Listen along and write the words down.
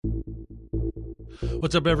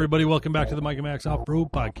What's up, everybody? Welcome back to the Mike and Max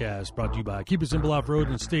Off-Road Podcast, brought to you by Keep It Simple Off-Road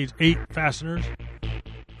and Stage 8 Fasteners.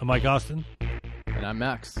 I'm Mike Austin. And I'm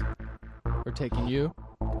Max. We're taking you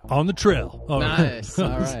on the trail. Oh, nice. All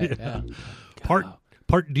right. Yeah.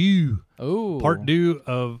 Part two. Oh. Part two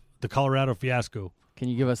of the Colorado fiasco. Can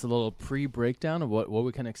you give us a little pre-breakdown of what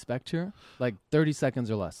we can expect here? Like 30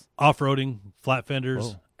 seconds or less. Off-roading, flat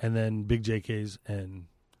fenders, and then big JKs, and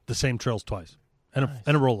the same trails twice. And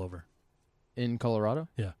a rollover. In Colorado?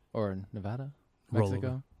 Yeah. Or in Nevada? Mexico?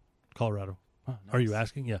 Rollover. Colorado. Oh, nice. Are you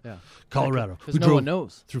asking? Yeah. Yeah. Colorado. Because no one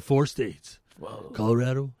knows. Through 4 states. Whoa.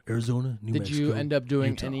 Colorado, Arizona, New Mexico. Did you end up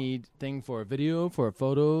doing Utah. anything for a video, for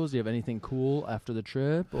photos? Do you have anything cool after the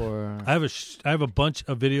trip? Or I have a bunch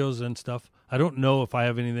of videos and stuff. I don't know if I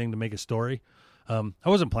have anything to make a story. I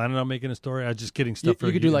wasn't planning on making a story. I was just getting stuff for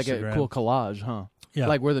you could do like Instagram. a cool collage, huh? Yeah.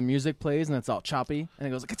 Like where the music plays and it's all choppy and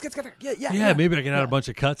it goes like, yeah. Maybe I can add a bunch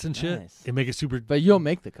of cuts and shit Nice. and make it super. But you'll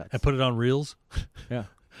make the cuts. I put it on Reels. Yeah.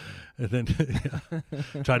 And then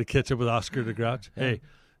try to catch up with Oscar the Grouch. Yeah. Hey,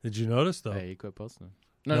 did you notice though? Hey, he quit posting.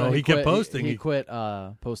 No, he kept posting. He quit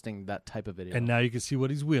posting that type of video. And now you can see what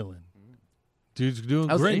he's wheeling. Dude's doing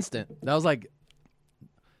that was great. instant. That was like,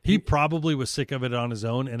 He probably was sick of it on his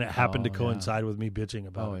own, and it happened to yeah. coincide with me bitching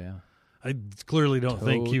about it. yeah. I clearly don't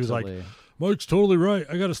think he was like, Totally. Mike's totally right.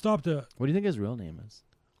 I got to stop that. What do you think his real name is?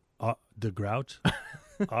 The Grouch.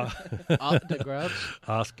 The Grouch?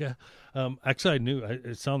 Oscar. Actually, I knew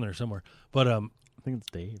it's on there somewhere, but I think it's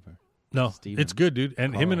Dave. no, Steven. it's good, dude.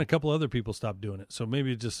 And him Oh. and a couple other people stopped doing it, so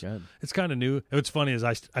maybe Good. it's kind of new. What's funny is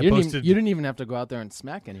I You posted didn't even have to go out there and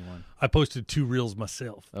smack anyone. I posted 2 reels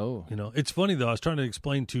myself. Oh. You know, it's funny though. I was trying to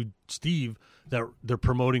explain to Steve that they're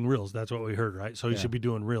promoting reels. That's what we heard, right? So he Yeah. should be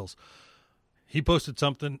doing reels. He posted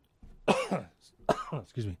something.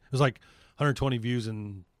 Excuse me. It was like 120 views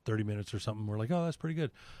in 30 minutes or something. We're like, oh, that's pretty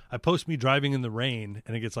good. I post me driving in the rain,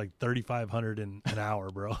 and it gets like 3,500 in an hour,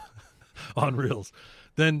 bro, on reels.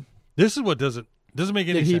 Then this is what doesn't make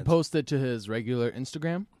any Did sense. he post it to his regular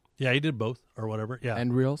Instagram Yeah, he did both or whatever. Yeah,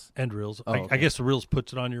 and Reels? and reels. Oh, I okay. guess the reels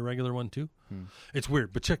puts it on your regular one too. Hmm. It's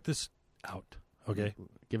weird, but check this out. Okay,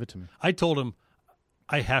 Give it to me. I told him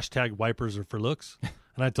I hashtag wipers are for looks,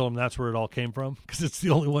 and I told him that's where it all came from because it's the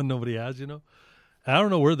only one nobody has, you know. And I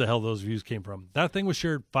don't know where the hell those views came from. That thing was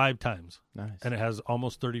shared 5 times, Nice. and it has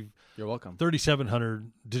almost You're welcome.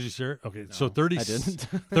 3,700. Did you share it? Okay, so No, 30, I didn't.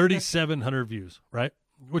 3,700 views, right?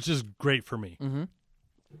 Which is great for me. Mm-hmm.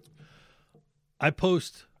 I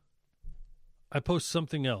post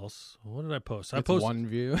something else. What did I post? I It's post one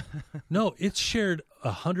view. No, it's shared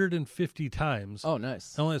 150 times. Oh,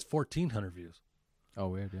 nice. It only has 1,400 views. Oh,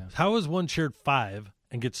 weird, yeah. How is one shared 5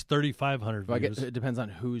 and gets 3,500 Well, views? it depends on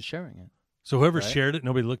who's sharing it. So whoever right? shared it,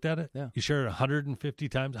 nobody looked at it? Yeah. You shared it 150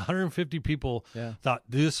 times. 150 people Yeah. thought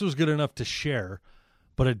this was good enough to share,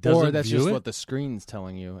 but it doesn't Or that's view just it? what the screen's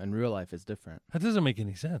telling you. In real life, it's different. That doesn't make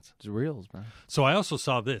any sense. It's Reels, bro. So I also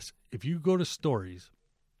saw this. If you go to stories,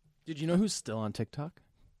 Did you know who's still on TikTok?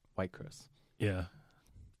 White Chris. yeah,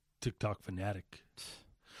 TikTok fanatic.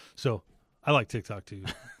 So I like TikTok too.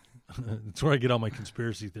 It's where I get all my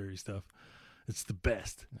conspiracy theory stuff. It's the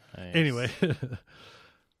best. Nice. Anyway,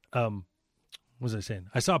 what was I saying?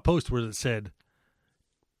 I saw a post where it said,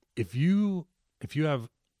 if you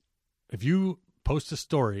post a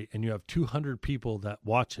story and you have 200 people that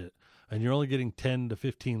watch it, and you're only getting 10 to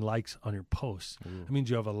 15 likes on your posts, Ooh. that means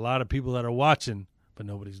you have a lot of people that are watching, but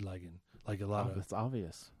nobody's liking. Like a lot It's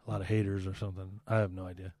obvious. of haters or something. I have no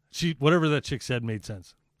idea. Whatever that chick said made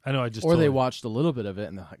sense. I know. I just Or told they her. watched a little bit of it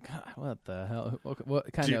and they're like, God, what the hell?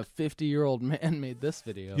 What kind Dude. of 50-year-old man made this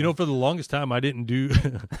video? You know, for the longest time, I didn't do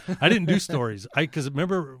stories. Because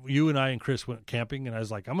remember, you and I and Chris went camping, and I was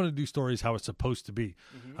like, I'm going to do stories how it's supposed to be.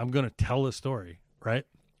 I'm going to tell a story, right?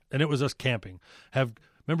 And it was us camping.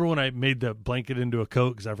 Remember when I made the blanket into a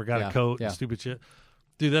coat because I forgot a coat and stupid shit?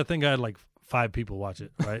 Dude, that thing I had like 5 people watch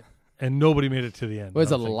it, right? And nobody made it to the end.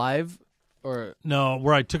 Was I it don't think. live or No,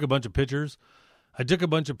 where I took a bunch of pictures.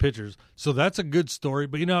 So that's a good story,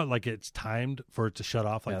 but you know, like it's timed for it to shut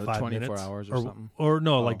off like 5 24 minutes. hours or something? Or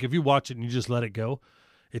no, Oh. like if you watch it and you just let it go,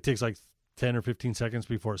 it takes like 10 or 15 seconds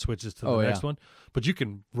before it switches to the next one. But you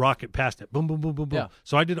can rocket past it. Boom, boom, boom, boom, boom. Yeah.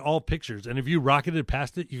 So I did all pictures. And if you rocketed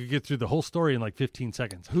past it, you could get through the whole story in like 15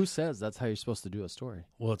 seconds. who says that's how you're supposed to do a story?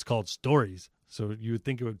 Well, it's called stories. So you would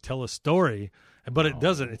think it would tell a story, but it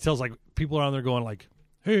doesn't. It tells like people are on there going like,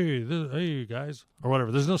 hey guys, or whatever.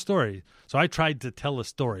 There's no story. So I tried to tell a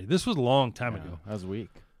story. This was a long time ago. That was weak.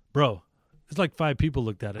 Bro, it's like 5 people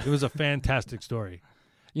looked at it. It was a fantastic story.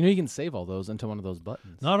 You know, you can save all those into one of those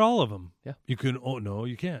buttons. Not all of them. Yeah. You can. Oh no,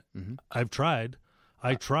 you can't. Mhm. I've tried.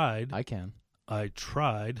 I tried. I can. I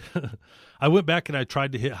tried. I went back and I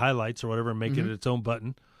tried to hit highlights or whatever and make it its own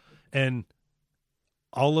button. And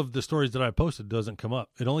all of the stories that I posted doesn't come up.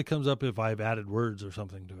 It only comes up if I've added words or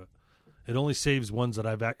something to it. It only saves ones that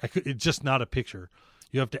I've it's just not a picture.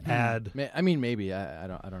 You have to add. I mean, maybe I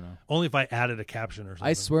don't know. Only if I added a caption or something.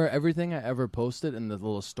 I swear, everything I ever posted in the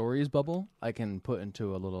little stories bubble, I can put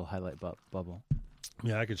into a little highlight bubble.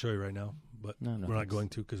 Yeah, I could show you right now, but No, we're not going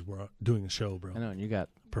to because we're doing a show, bro. I know, and you got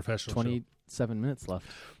Professional 27 minutes left.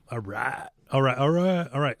 show. All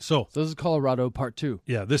right. So So this is Colorado Part 2.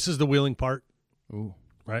 yeah, this is the wheeling part, Ooh.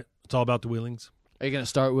 right? It's all about the wheelings. Are you going to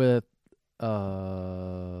start with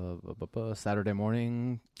Saturday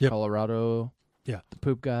morning, Yep. Colorado, Yeah. the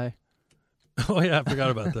poop guy? Oh yeah, I forgot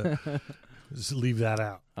about that. Just leave that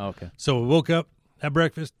out. Oh, okay. So we woke up, had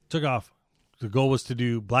breakfast, took off. The goal was to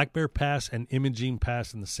do Black Bear Pass and Imogene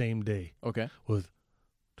Pass in the same day Okay. with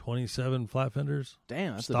 27 flat fenders.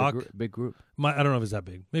 Damn, that's Stock. a big group. I don't know if it's that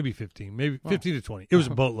big. Maybe 15. Maybe 15 to 20. It was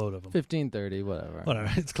a boatload of them. 15, 30, whatever.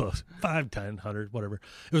 Whatever. It's close. 5, 10, 100, whatever.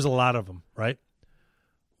 It was a lot of them, right?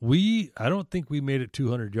 I don't think we made it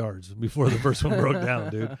 200 yards before the first one broke down,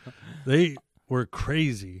 dude. They were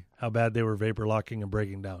crazy how bad they were vapor locking and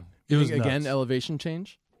breaking down. It was Again, nuts. elevation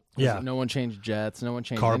change? Yeah. No one changed jets. No one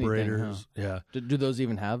changed Carburetors. anything, huh? Yeah. Do those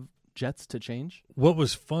even have jets to change? What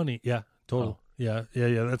was funny? Yeah, total. Oh. Yeah.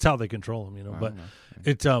 That's how they control them, you know. I But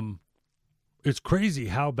don't know. it's crazy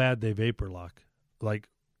how bad they vapor lock. Like,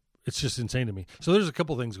 it's just insane to me. So there's a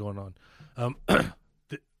couple things going on.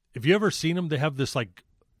 If you ever seen them, they have this like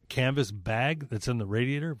canvas bag that's in the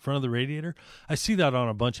radiator, front of the radiator. I see that on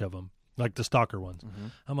a bunch of them, like the Stalker ones.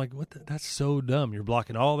 I'm like, that's so dumb. You're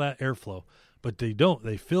blocking all that airflow. But they don't.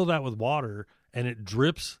 They fill that with water, and it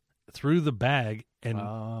drips through the bag and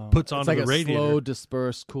puts onto it's like the a radiator. slow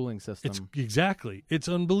dispersed cooling system. It's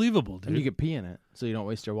unbelievable, dude. And you could pee in it, so you don't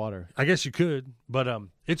waste your water. I guess you could, but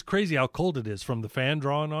it's crazy how cold it is from the fan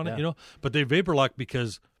drawing on it, Yeah. you know. But they vapor lock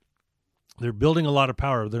because they're building a lot of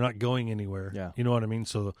power. They're not going anywhere. Yeah. You know what I mean?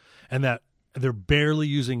 So, and that they're barely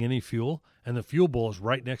using any fuel, and the fuel bowl is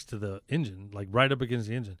right next to the engine, like right up against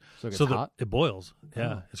the engine. So it gets hot? It boils.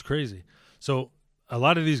 Yeah, Oh. it's crazy. So a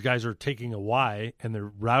lot of these guys are taking a Y and they're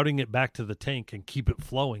routing it back to the tank and keep it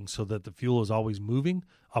flowing so that the fuel is always moving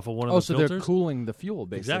off of one of the so filters. they're cooling the fuel,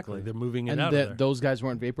 basically. Exactly. They're moving it and out of there. those guys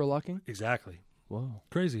weren't vapor locking? Exactly. Whoa.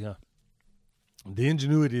 Crazy, huh? The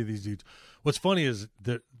ingenuity of these dudes. What's funny is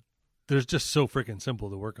that they're just so freaking simple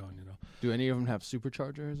to work on, you know. Do any of them have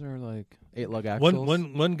superchargers or like 8-lug axles?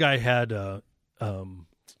 One guy had on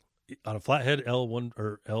a flathead L1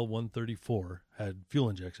 or L134 had fuel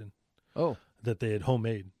injection Oh, that they had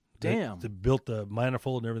homemade. Damn. They built the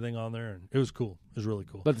manifold and everything on there, and it was cool. It was really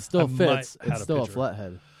cool. but it still I fits. might have It's still a picture.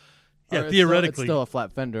 flathead. Yeah, Or it's theoretically, still a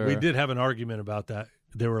flat fender. we did have an argument about that.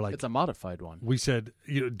 They were like, It's a modified one. we said,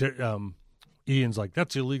 Ian's like,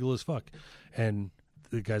 that's illegal as fuck, and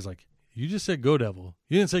the guy's like, you just said Go Devil.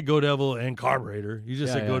 You didn't say Go Devil and carburetor. You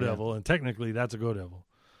just said Go Devil, and technically that's a Go Devil.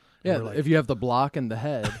 And Yeah, we're like, if you have the block and the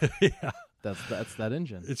head, yeah, that's that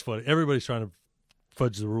engine. it's funny. Everybody's trying to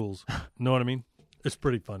fudge the rules. Know what I mean? It's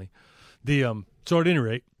pretty funny. So at any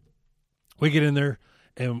rate, we get in there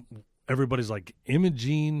and everybody's like,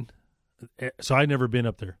 Imogene. So I'd never been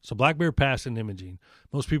up there. So Black Bear Pass and Imogene.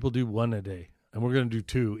 Most people do one a day, and we're going to do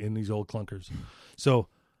 2 in these old clunkers. So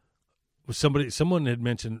someone had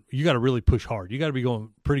mentioned you got to really push hard. You got to be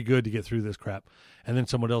going pretty good to get through this crap. And then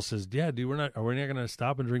someone else says, "Yeah, dude, are we not going to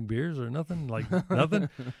stop and drink beers or nothing? Like nothing."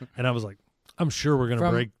 And I was like, "I'm sure we're going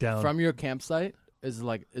to break down from your campsite." Is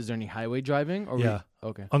there any highway driving? Or Yeah.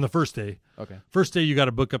 Okay. on the first day." Okay. First day, you got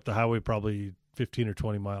to book up the highway probably 15 or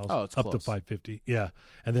 20 miles. Oh, it's up to close. 550. Yeah,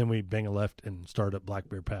 and then we bang a left and start at Black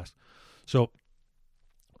Bear Pass. So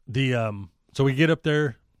so we get up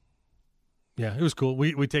there. Yeah, it was cool.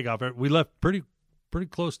 We take off. We left pretty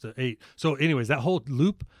close to 8. So anyways, that whole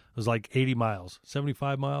loop was like 80 miles,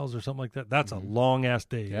 75 miles or something like that. That's a long ass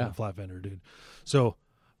day in a flat fender, dude. So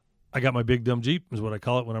I got my big dumb Jeep is what I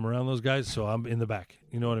call it when I'm around those guys. So I'm in the back.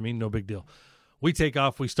 You know what I mean? No big deal. We take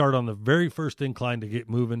off. We start on the very first incline to get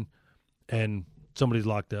moving, and somebody's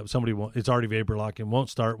locked up. Somebody won't. It's already vapor locking. Won't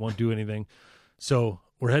start. Won't do anything. So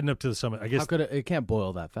we're heading up to the summit. I guess. How could it can't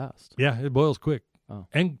boil that fast? Yeah, it boils quick. Oh.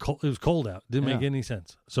 And cold, it was cold out. Didn't make Yeah. any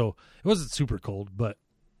sense. So it wasn't super cold, but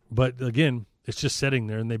again, it's just sitting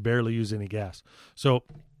there, and they barely use any gas. So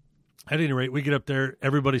at any rate, we get up there.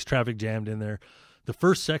 Everybody's traffic jammed in there. The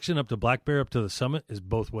first section up to Black Bear, up to the summit, is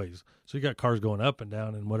both ways. So you got cars going up and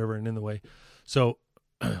down and whatever and in the way. So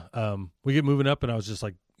we get moving up, and I was just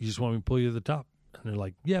like, "You just want me to pull you to the top?" And they're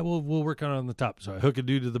like, "Yeah, we'll work on it on the top." So I hook a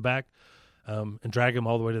dude to the back. and drag him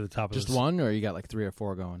all the way to the top. Just one, or you got like 3 or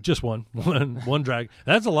 4 going? Just one drag.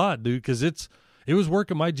 That's a lot, dude, because it was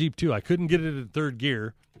working my Jeep too. I couldn't get it in third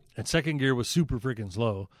gear, and second gear was super freaking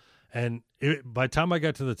slow. And by the time I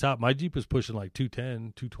got to the top, my Jeep was pushing like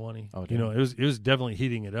 210, 220. Oh, you know, it was definitely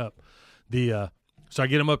heating it up. So I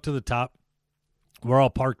get him up to the top. We're all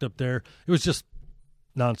parked up there. It was just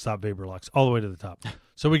nonstop vapor locks all the way to the top.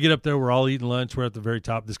 So we get up there. We're all eating lunch. We're at the very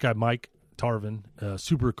top. This guy, Mike Tarvin,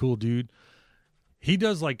 super cool dude. He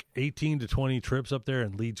does like 18 to 20 trips up there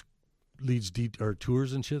and leads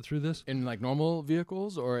tours and shit through this. In like normal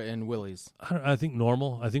vehicles or in Willys? I think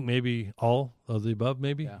normal. I think maybe all of the above,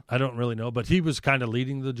 maybe. Yeah. I don't really know. But he was kind of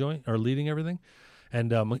leading the joint or leading everything.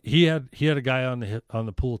 And he had a guy on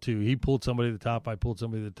the pool too. He pulled somebody to the top. I pulled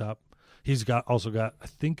somebody to the top. He's also got I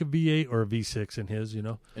think a V8 or a V6 in his, you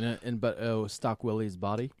know. But stock Willys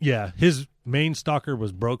body. Yeah, his main stalker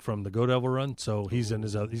was broke from the Go Devil run, so he's in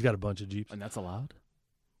his. He's got a bunch of Jeeps. And that's allowed.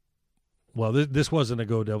 Well, this wasn't a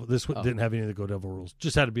Go Devil. This didn't have any of the Go Devil rules.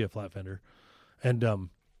 Just had to be a flat fender, and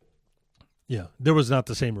yeah, there was not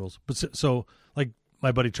the same rules. But so like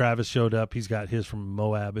my buddy Travis showed up. He's got his from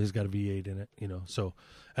Moab. He's got a V8 in it, you know. So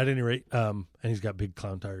at any rate, and he's got big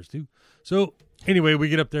clown tires too. So anyway, we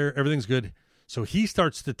get up there. Everything's good. So he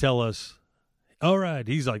starts to tell us, all right.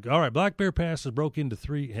 He's like, all right, Black Bear Pass is broke into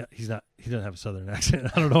 3. He doesn't have a Southern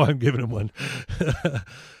accent. I don't know why I'm giving him one.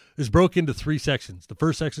 It's broke into 3 sections. The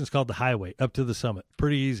first section is called the highway up to the summit.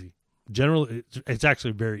 Pretty easy. Generally, it's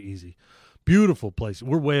actually very easy. Beautiful place.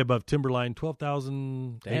 We're way above timberline,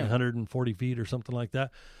 12,840 feet or something like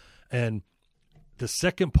that. And the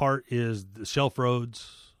second part is the shelf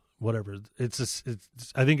roads, whatever. I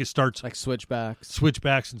think it starts like switchbacks.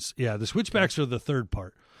 And yeah, the switchbacks are the third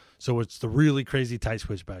part. So it's the really crazy tight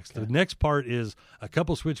switchbacks. Okay. The next part is a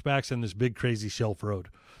couple switchbacks and this big crazy shelf road.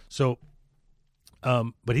 So,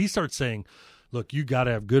 but he starts saying, look, you got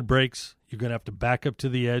to have good brakes. You're going to have to back up to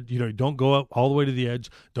the edge. You know, don't go up all the way to the edge.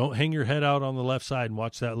 Don't hang your head out on the left side and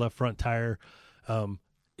watch that left front tire.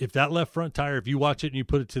 If that left front tire, if you watch it and you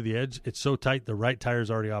put it to the edge, it's so tight, the right tire is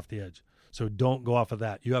already off the edge. So don't go off of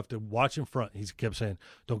that. You have to watch in front. He kept saying,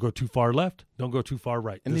 don't go too far left. Don't go too far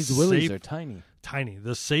right. And these Willys are tiny. Tiny.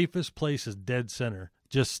 The safest place is dead center.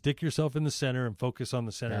 Just stick yourself in the center and focus on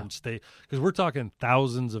the center and stay. Because we're talking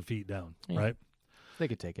thousands of feet down, right? They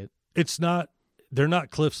could take it. It's not. They're not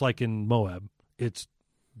cliffs like in Moab. It's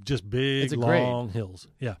just big, long hills.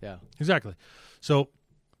 Yeah, exactly. So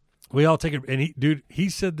we all take it. And he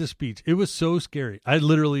said this speech. It was so scary. I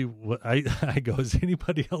literally, I go, does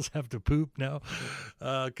anybody else have to poop now?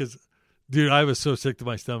 Because, dude, I was so sick to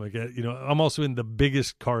my stomach. You know, I'm also in the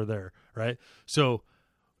biggest car there, right? So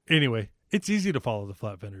anyway, it's easy to follow the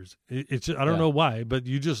flat fenders. It's just, I don't know why, but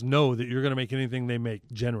you just know that you're going to make anything they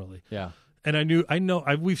make generally. Yeah. And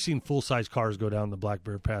we've seen full-size cars go down the Black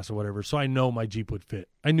Bear Pass or whatever, so I know my Jeep would fit.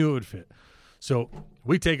 I knew it would fit. So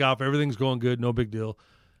we take off. Everything's going good. No big deal.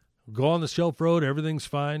 Go on the shelf road. Everything's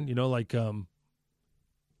fine. You know, like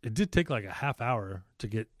it did take like a half hour to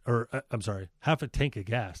get – or I'm sorry, half a tank of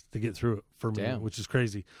gas to get through it for me, which is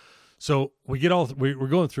crazy. So we get we're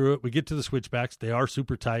going through it. We get to the switchbacks. They are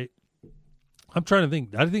super tight. I'm trying to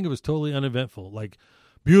think. I think it was totally uneventful, like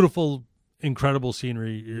beautiful – incredible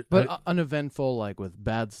scenery, but uneventful, like with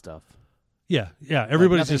bad stuff. Yeah.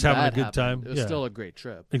 Everybody's just having a good time. It was still a great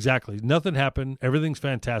trip. Exactly. Nothing happened. Everything's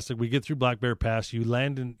fantastic. We get through Black Bear Pass. You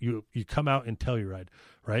land and you come out in Telluride,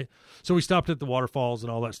 right? So we stopped at the waterfalls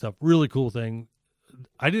and all that stuff. Really cool thing.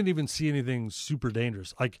 I didn't even see anything super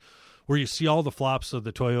dangerous, like where you see all the flops of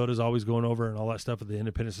the Toyotas always going over and all that stuff with the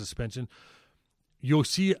independent suspension. You'll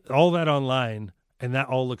see all that online, and that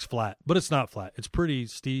all looks flat, but it's not flat. It's pretty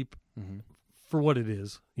steep. Mm-hmm. For what it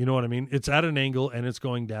is, you know what I mean? It's at an angle and it's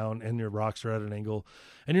going down and your rocks are at an angle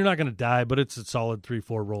and you're not going to die, but it's a solid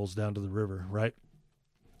 3-4 rolls down to the river, right?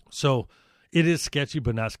 So it is sketchy,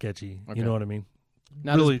 but not sketchy. Okay. You know what I mean?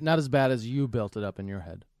 Not as bad as you built it up in your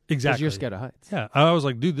head. Exactly. Because you're scared of heights. Yeah. I was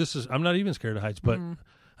like, dude, I'm not even scared of heights, but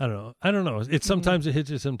I don't know. It's sometimes it hits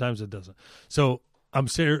you, sometimes it doesn't. So I'm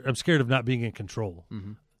scared of not being in control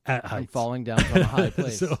at heights. And falling down from a high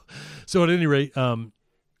place. So at any rate,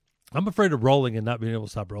 I'm afraid of rolling and not being able to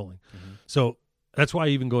stop rolling. Mm-hmm. So that's why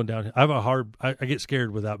even going down, I get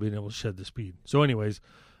scared without being able to shed the speed. So anyways,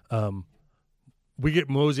 we get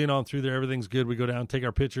moseying on through there. Everything's good. We go down, take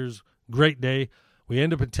our pictures. Great day. We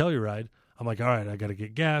end up at Telluride. I'm like, all right, I got to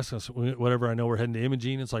get gas. Whatever. I know we're heading to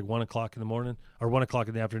Imogene. It's like 1 o'clock in the morning or 1 o'clock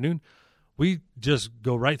in the afternoon. We just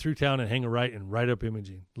go right through town and hang a right and right up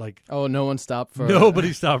Imogene. Like, oh, no one stopped for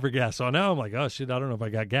nobody stopped for gas. So now I'm like, oh shit, I don't know if I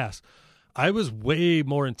got gas. I was way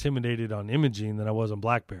more intimidated on Imogene than I was on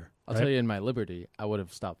Black Bear. I'll tell you, in my Liberty, I would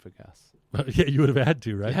have stopped for gas. Yeah, you would have had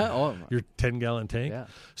to, right? Yeah. Oh, Your 10-gallon tank. yeah.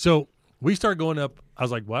 So we start going up. I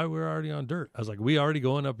was like, why? We're already on dirt. I was like, we already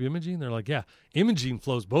going up Imogene? They're like, yeah. Imogene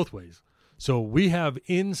flows both ways. So we have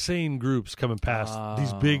insane groups coming past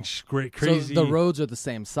these big, great, crazy. So the roads are the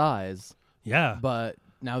same size, yeah. but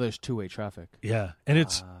now there's two-way traffic. Yeah. And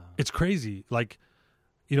it's crazy. Like,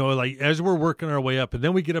 you know, like as we're working our way up, and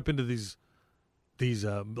then we get up into these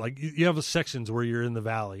like you have sections where you're in the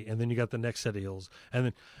valley, and then you got the next set of hills,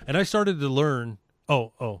 and I started to learn.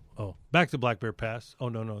 Back to Black Bear Pass. Oh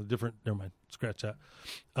no, different. Never mind. Scratch that.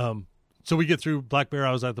 So we get through Black Bear.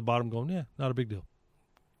 I was at the bottom going, yeah, not a big deal.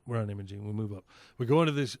 We're on Imogene. We move up. We go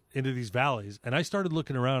into these valleys, and I started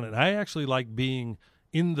looking around, and I actually like being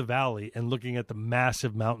in the valley and looking at the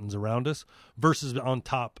massive mountains around us versus on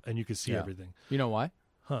top, and you can see everything. You know why?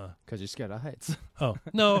 Huh? Because you're scared of heights. Oh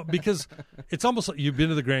no, because it's almost like you've been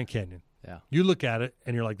to the Grand Canyon. Yeah. You look at it,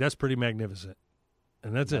 and you're like, that's pretty magnificent,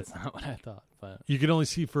 and that's it. That's not what I thought. But You can only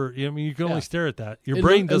see you can Yeah. only stare at that. Your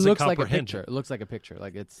brain doesn't looks comprehend like a picture. it. It looks like a picture.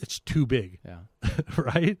 Like It's too big, yeah.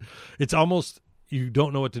 right? It's almost you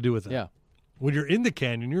don't know what to do with it. Yeah. When you're in the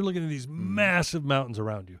canyon, you're looking at these massive mountains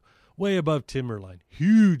around you, way above timberline,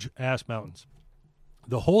 huge ass mountains.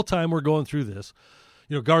 The whole time we're going through this,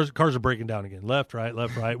 you know, cars are breaking down again, left, right.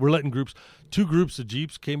 We're letting two groups of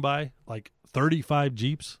Jeeps came by, like 35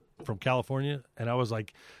 Jeeps from California, and I was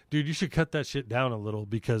like, dude, you should cut that shit down a little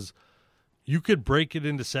because you could break it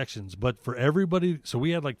into sections, but for everybody, so we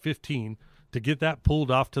had like 15 to get that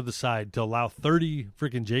pulled off to the side to allow 30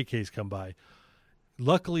 freaking JKs come by.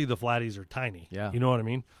 Luckily, the flatties are tiny. Yeah. You know what I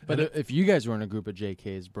mean? But And if you guys were in a group of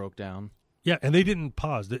JKs broke down, yeah, and they didn't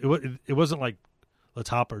pause. It wasn't like, let's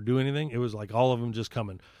hop or do anything. It was like all of them just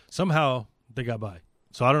coming. Somehow they got by.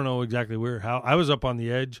 So I don't know exactly how. I was up on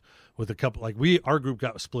the edge with a couple, like our group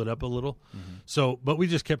got split up a little. Mm-hmm. So, but we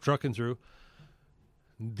just kept trucking through.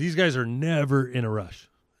 These guys are never in a rush.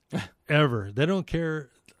 Ever. They don't care.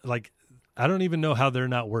 Like, I don't even know how they're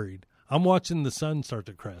not worried. I'm watching the sun start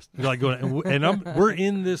to crest. Like going, and we're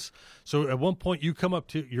in this. So at one point you come up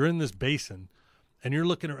to, you're in this basin and you're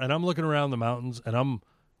looking, and I'm looking around the mountains, and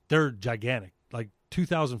they're gigantic, like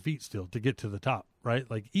 2,000 feet still to get to the top, right?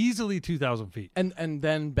 Like easily 2,000 feet. and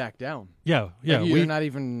then back down. Yeah. Like We're you're not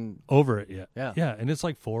even. over it yet. Yeah. Yeah. And it's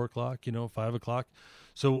like 4 o'clock, 5 o'clock.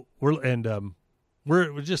 So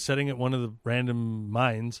we're just sitting at one of the random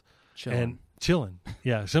mines and chilling.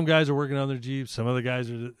 Yeah. Some guys are working on their Jeeps. Some other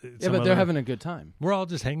guys are. Yeah, but they're having a good time. We're all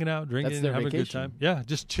just hanging out, drinking, That's their having vacation. a good time. Yeah,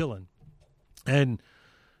 just chilling. And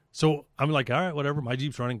so I'm like, all right, whatever. My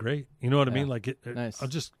Jeep's running great. You know what I Yeah. mean? Like, Nice. I'll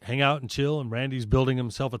just hang out and chill. And Randy's building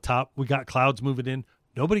himself a top. We got clouds moving in.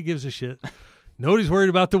 Nobody gives a shit. Nobody's worried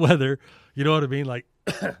about the weather. You know what I mean? Like,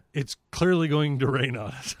 it's clearly going to rain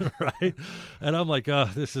on us, right? And I'm like,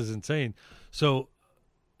 this is insane. So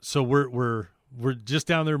we're just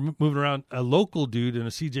down there moving around. A local dude in a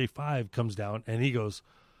CJ5 comes down, and he goes,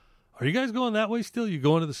 are you guys going that way still? You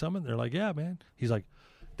going to the summit? They're like, yeah, man. He's like,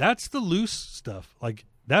 that's the loose stuff. Like,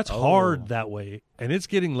 that's hard that way, and it's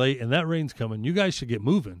getting late, and that rain's coming. You guys should get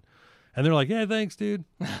moving. And they're like, yeah, thanks, dude.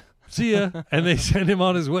 See ya. And they sent him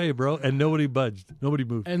on his way, bro, and nobody budged. Nobody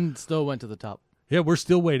moved. And still went to the top. Yeah, we're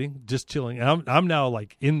still waiting, just chilling. And I'm now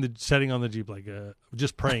like in the setting on the Jeep, like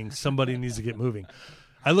just praying somebody needs to get moving.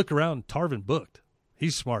 I look around, Tarvin booked.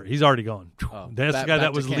 He's smart. He's already gone. That's the guy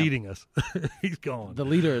that was leading us. He's gone. The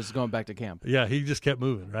leader is going back to camp. Yeah, he just kept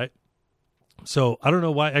moving, right? So I don't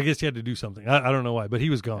know why. I guess he had to do something. I don't know why, but he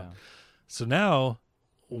was gone. Yeah. So now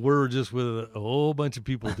we're just with a whole bunch of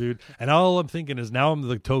people, dude. And all I'm thinking is now I'm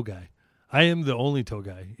the tow guy. I am the only tow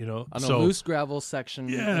guy, On a loose gravel section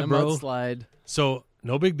in a bro. mudslide. So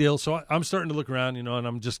no big deal. So I'm starting to look around, and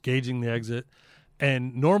I'm just gauging the exit.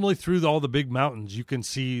 And normally through all the big mountains, you can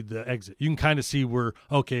see the exit. You can kind of see where,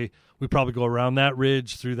 okay, we probably go around that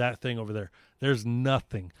ridge through that thing over there. There's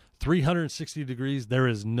nothing. 360 degrees, there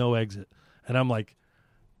is no exit. And I'm like,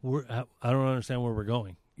 I don't understand where we're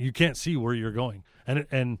going. You can't see where you're going.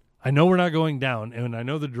 And I know we're not going down, and I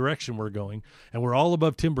know the direction we're going, and we're all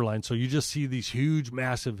above timberline, so you just see these huge,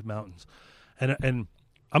 massive mountains. And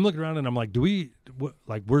I'm looking around, and I'm like,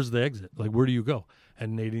 where's the exit? Like, where do you go?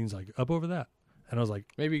 And Nadine's like, up over that. And I was like,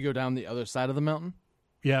 Maybe you go down the other side of the mountain.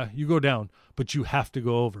 yeah, you go down, but you have to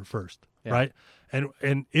go over first, Yeah. right?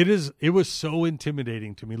 And it was so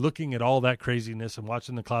intimidating to me looking at all that craziness and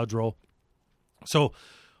watching the clouds roll. So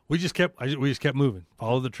we just kept moving,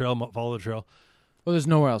 follow the trail. Well, there's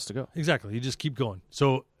nowhere else to go. Exactly, you just keep going.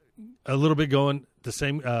 So a little bit going. The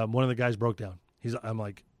same. One of the guys broke down. I'm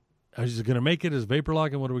like, is he going to make it? Is vapor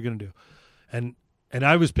lock? And what are we going to do? And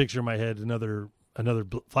I was picturing in my head another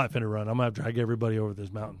flat fender run. I'm gonna have to drag everybody over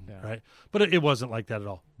this mountain, right? But it wasn't like that at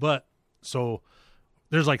all. But So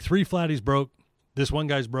there's like 3 flatties broke. This one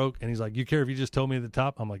guy's broke, and he's like, "You care if you just tow me to the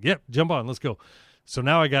top?" I'm like, "Yep, jump on, let's go." So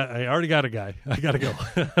now I already got a guy. I got to go,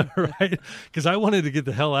 right? Because I wanted to get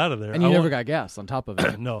the hell out of there. And you never got gas on top of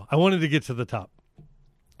it. No, I wanted to get to the top.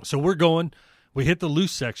 So we're going. We hit the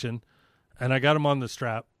loose section, and I got him on the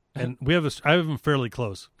strap. And we have this. I have him fairly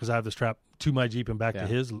close because I have the strap to my Jeep and back to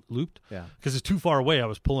his looped. Yeah. Because it's too far away. I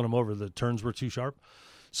was pulling him over. The turns were too sharp.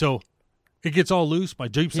 So it gets all loose. My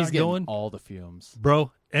Jeep's He's not getting going, all the fumes.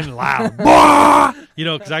 bro, and loud. You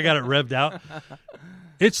know, because I got it revved out.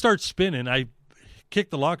 It starts spinning. I kick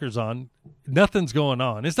the lockers on. Nothing's going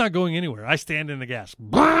on. It's not going anywhere. I stand in the gas.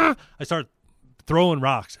 I start throwing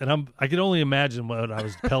rocks, and I could only imagine what I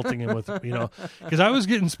was pelting him with, you know, because I was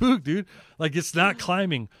getting spooked, dude. Like, it's not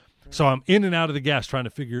climbing. So I'm in and out of the gas trying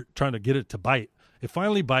to get it to bite. It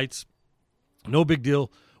finally bites. No big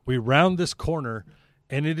deal. We round this corner,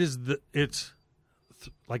 and it's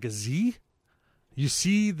like a Z. You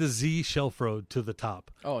see the Z shelf road to the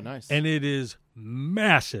top. Oh, nice. And it is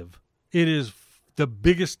massive. It is the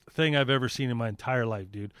biggest thing I've ever seen in my entire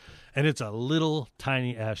life, dude. And it's a little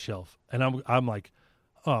tiny ass shelf. And I'm like,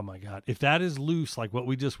 oh my God, if that is loose like what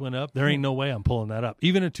we just went up, there ain't no way I'm pulling that up.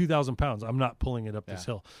 Even at 2,000 pounds, I'm not pulling it up this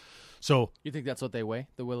hill. So you think that's what they weigh,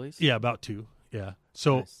 the Willys? yeah, about 2. Yeah.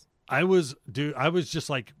 So Nice. I was just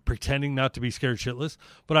like pretending not to be scared shitless,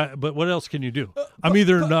 but what else can you do? I'm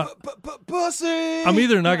either not pussy. I'm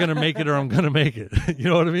either not going to make it or I'm going to make it. You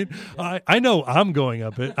know what I mean? I know I'm going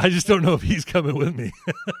up it. I just don't know if he's coming with me.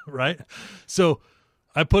 Right? So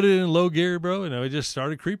I put it in low gear, bro, and I just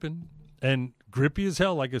started creeping and grippy as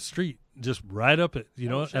hell, like a street, just right up it, you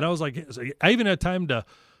know? And I was like, I even had time to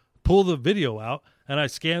pull the video out, and I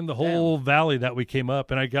scanned the whole valley that we came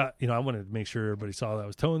up, and I got, you know, I wanted to make sure everybody saw that I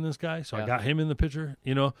was towing this guy, so I got him in the picture,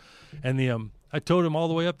 you know, and I towed him all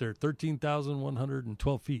the way up there,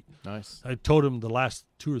 13,112 feet. Nice. I towed him the last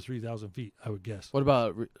 2,000 or 3,000 feet, I would guess. What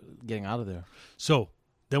about getting out of there? So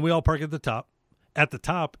then we all park at the top. At the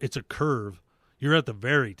top, it's a curve. You're at the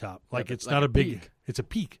very top. Like, it's not a big peak. It's a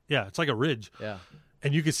peak. Yeah, it's like a ridge. Yeah.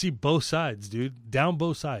 And you can see both sides, dude, down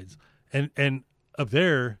both sides. And up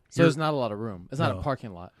there, So there's not a lot of room. It's not No. a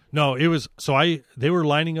parking lot. no, it was they were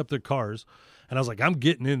lining up their cars, and I was like, I'm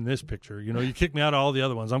getting in this picture. You know, you kicked me out of all the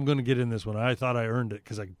other ones. I'm going to get in this one. I thought I earned it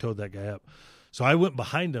because I towed that guy up. So I went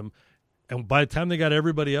behind him, and by the time they got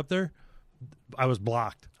everybody up there, I was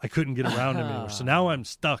blocked. I couldn't get around him anymore. So now I'm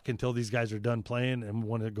stuck until these guys are done playing and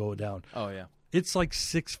want to go down. Oh, yeah. It's like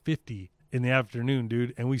 6:50 in the afternoon,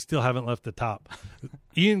 dude, and we still haven't left the top.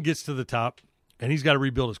 Ian gets to the top, and he's got to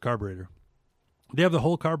rebuild his carburetor. They have the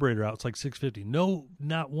whole carburetor out. It's like 6:50. No,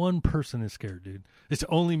 not one person is scared, dude. It's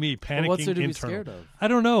only me panicking. Well, what's there to be internal. scared of? I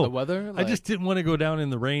don't know. The weather? I just didn't want to go down in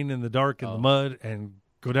the rain and the dark and the mud and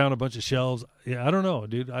go down a bunch of shelves. Yeah, I don't know,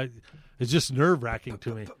 dude. It's just nerve-wracking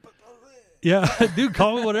to me. Yeah, dude,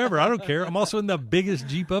 call me whatever. I don't care. I'm also in the biggest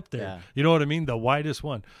Jeep up there. Yeah. You know what I mean? The widest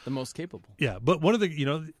one. the most capable. Yeah, but one of the, you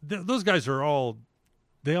know, those guys are all,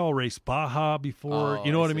 they all raced Baja before. Oh,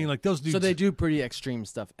 you know what I see. mean? Like those dudes. So they do pretty extreme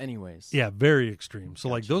stuff anyways. Yeah, very extreme. So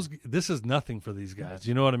like this is nothing for these guys.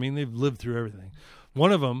 You know what I mean? They've lived through everything.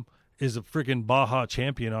 One of them is a freaking Baja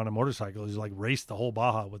champion on a motorcycle. He's like raced the whole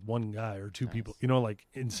Baja with one guy or two people. You know, like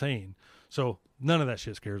insane. So none of that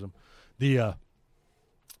shit scares them.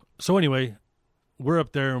 So anyway, we're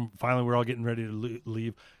up there and finally we're all getting ready to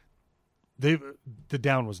leave. The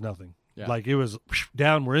down was nothing. Yeah. Like it was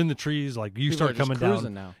down. We're in the trees. Like you People start are just coming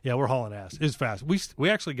cruising down. now. Yeah, we're hauling ass. It's fast. We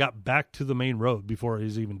actually got back to the main road before it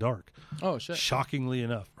was even dark. Oh, shit. Shockingly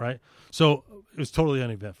enough, right? So it was totally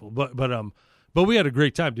uneventful. But we had a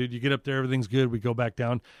great time, dude. You get up there, everything's good. We go back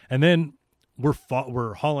down, and then we're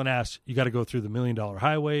hauling ass. You got to go through the $1 Million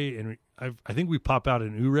Highway, and I think we pop out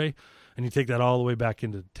in Ouray, and you take that all the way back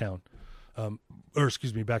into town,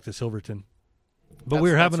 back to Silverton. But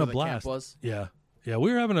we were having a where the camp blast. was? Yeah,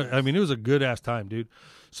 we were having I mean, it was a good ass time, dude.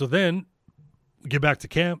 So then get back to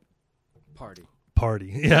camp. Party.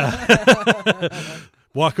 Yeah.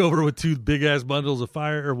 Walk over with 2 big ass bundles of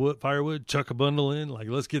firewood, chuck a bundle in, like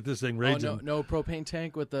let's get this thing raging. Oh, no propane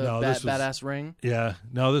tank with the No, this was- badass ring. Yeah,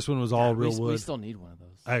 no, this one was all real wood. We still need one of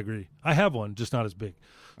those. I agree. I have one, just not as big.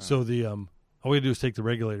 So the all we gotta do is take the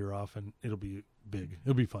regulator off, and it'll be big.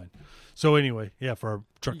 It'll be fine. So anyway, yeah, for our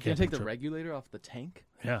truck. You can't take the truck. regulator off the tank?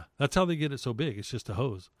 Yeah, that's how they get it so big. It's just a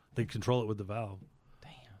hose. They control it with the valve.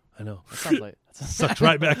 Damn. I know. That sounds like... Sucks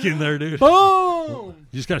right back in there, dude. Boom!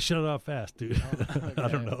 You just gotta shut it off fast, dude. I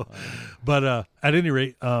don't know. Okay. But at any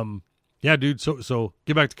rate, yeah, dude. So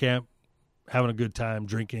get back to camp, having a good time,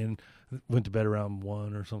 drinking. Went to bed around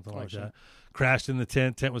 1 or something like that. Crashed in the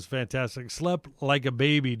tent. Tent was fantastic. Slept like a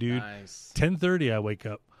baby, dude. Nice. 10:30, I wake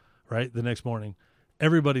up. right, the next morning,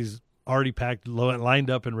 everybody's already packed, lined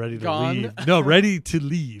up and ready to Gone. leave. No, ready to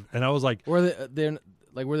leave. And I was like, Were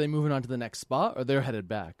they moving on to the next spot, or they're headed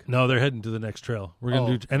back? no, they're heading to the next trail. We're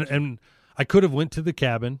gonna do, and I could have went to the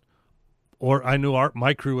cabin, or I knew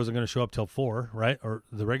my crew wasn't going to show up till 4, right, or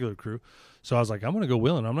the regular crew. So I was like, I'm going to go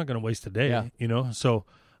Wheeling. I'm not going to waste a day, Yeah. you know. So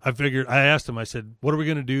I figured. I asked them. I said, "What are we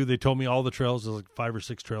going to do?" They told me all the trails. There's like 5 or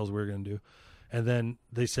 6 trails we were going to do, and then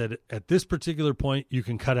they said at this particular point you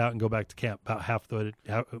can cut out and go back to camp about half the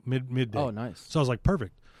midday. Oh, nice. So I was like,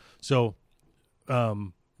 perfect. So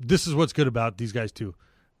this is what's good about these guys too.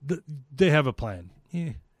 They have a plan.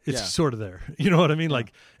 It's Yeah. sort of there. You know what I mean?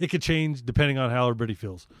 Like it could change depending on how everybody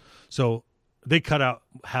feels. So they cut out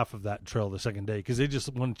half of that trail the second day because they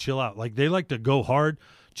just want to chill out. Like they like to go hard,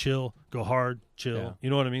 chill, go hard, chill. Yeah. You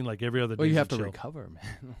know what I mean? Like every other day. Well, you have to chill. recover,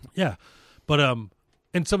 man. Yeah. But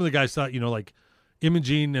and some of the guys thought, like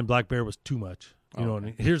Imogene and Black Bear was too much. You know what I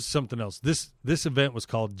mean? Here's something else. This event was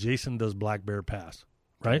called Jason Does Black Bear Pass,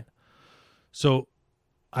 right? So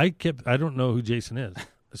I don't know who Jason is.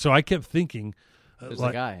 So I kept thinking There's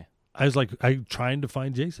a guy. I was like, I'm trying to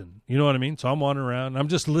find Jason. You know what I mean? So I'm wandering around. And I'm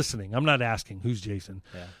just listening. I'm not asking who's Jason.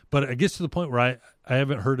 Yeah. But it gets to the point where I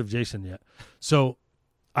haven't heard of Jason yet. So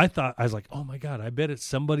I was like, oh my God, I bet it's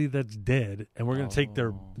somebody that's dead, and we're going to take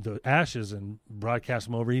the ashes and broadcast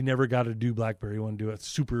them over. He never got to do Blackberry. He wanted to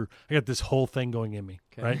do it. I got this whole thing going in me,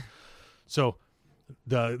 right? So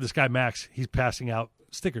this guy, Max, he's passing out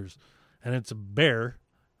stickers, and it's a bear,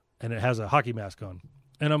 and it has a hockey mask on.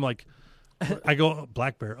 And I'm like, I go,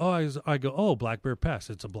 Black Bear. I go, Black Bear Pass.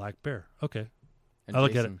 It's a black bear. Okay. And I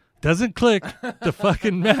look Jason. at it. Doesn't click the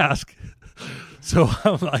fucking mask. So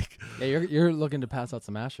I'm like, Yeah, you're looking to pass out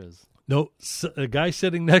some ashes. no. So a guy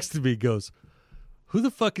sitting next to me goes, who the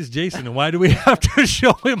fuck is Jason, and why do we have to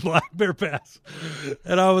show him Black Bear Pass?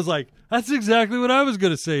 And I was like, that's exactly what I was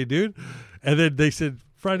going to say, dude. And then they said,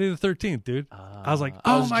 Friday the 13th, dude. I was like,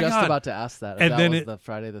 I oh was my just God. about to ask that. If And that then was the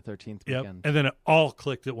Friday the 13th Yep. weekend. And then it all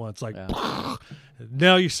clicked at once. Like,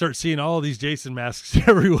 now you start seeing all these Jason masks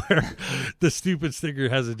everywhere. The stupid sticker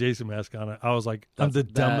has a Jason mask on it. I was like, I'm the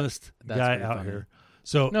dumbest that's guy pretty out funny. here.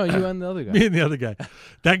 So No, you and the other guy. me and the other guy.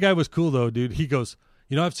 That guy was cool though, dude. He goes,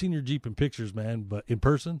 I've seen your Jeep in pictures, man, but in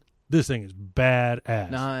person, this thing is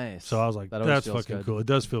badass. Nice. So I was like, That always that's feels fucking good. cool. It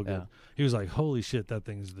does feel good. Yeah. He was like, holy shit, that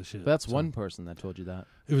thing is the shit. But that's So one person that told you that.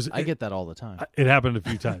 It was. I get that all the time. It happened a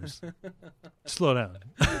few times. Slow down.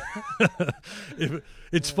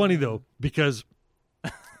 It's funny though, because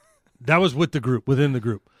that was with the group, within the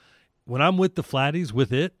group. When I'm with the flatties,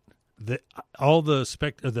 with it, all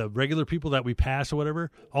the regular people that we pass or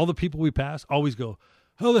whatever, all the people we pass always go,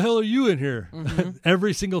 how the hell are you in here? Mm-hmm.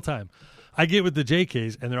 Every single time. I get with the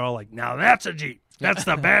JKs and they're all like, now that's a Jeep. That's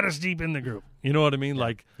the baddest Jeep in the group. You know what I mean?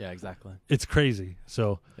 Like, Yeah, exactly. it's crazy.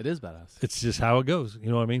 So It is badass. it's just how it goes. You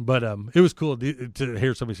know what I mean? But it was cool to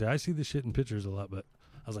hear somebody say, I see this shit in pictures a lot, but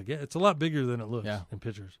I was like, yeah, it's a lot bigger than it looks in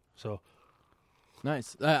pictures. So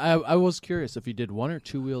Nice. I was curious if you did 1 or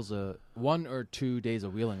 2 days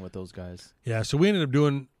of wheeling with those guys. yeah, so we ended up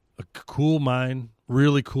doing a cool mine,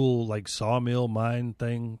 really cool like sawmill mine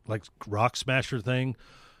thing, like rock smasher thing.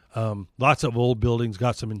 Lots of old buildings,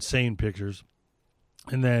 got some insane pictures.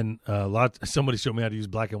 And then somebody showed me how to use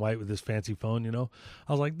black and white with this fancy phone, you know.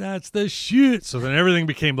 I was like, that's the shit. So then everything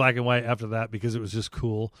became black and white after that because it was just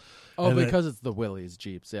cool. Oh, And because it's the Willys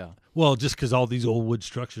Jeeps, yeah. Well, just because all these old wood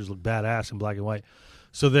structures look badass in black and white.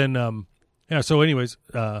 So then, so anyways,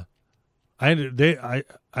 I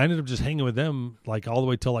ended up just hanging with them like all the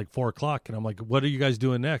way till like 4:00. And I'm like, what are you guys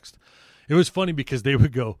doing next? It was funny because they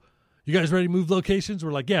would go, you guys ready to move locations?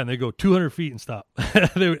 We're like, yeah. And they go 200 feet and stop.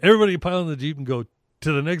 Everybody would pile in the Jeep and go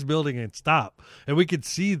to the next building and stop. And we could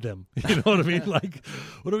see them. You know what I mean? Like,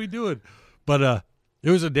 what are we doing? But it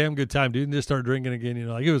was a damn good time, dude. And just start drinking again. You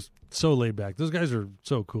know, like it was so laid back. Those guys are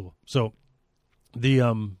so cool. So at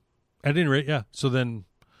any rate, yeah. So then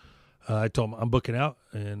I told them I'm booking out,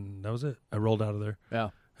 and that was it. I rolled out of there. Yeah.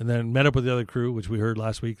 And then met up with the other crew, which we heard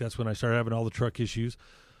last week. That's when I started having all the truck issues.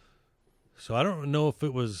 So I don't know if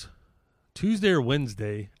it was Tuesday or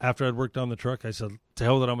Wednesday after I'd worked on the truck. I said, to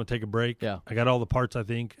hell with it, I'm going to take a break. Yeah. I got all the parts, I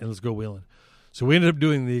think, and let's go wheeling. So we ended up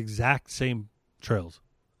doing the exact same trails.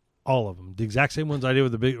 All of them. The exact same ones I did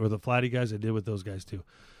with the flatty guys, I did with those guys too.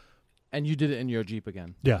 And you did it in your Jeep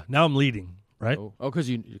again. Yeah. Now I'm leading, right? Oh, because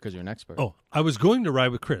you're an expert. Oh, I was going to ride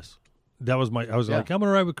with Chris. I was like, I'm going to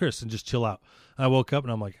ride with Chris and just chill out. I woke up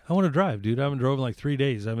and I'm like, I want to drive, dude. I haven't drove in like 3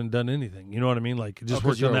 days. I haven't done anything. You know what I mean? Like just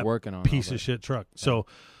working on that piece of shit truck. Yeah.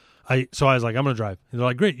 So I was like, I'm going to drive. And they're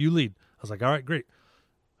like, great, you lead. I was like, all right, great.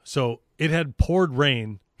 So it had poured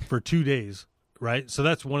rain for 2 days, right? So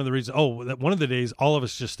that's one of the reasons. Oh, that one of the days, all of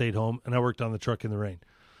us just stayed home, and I worked on the truck in the rain.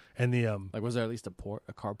 And the like, was there at least a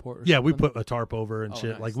carport? Or yeah, something? we put a tarp over and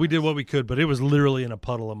shit. Nice, like we did what we could, but it was literally in a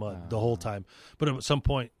puddle of mud the whole time. But at some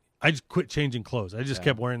point, I just quit changing clothes. I just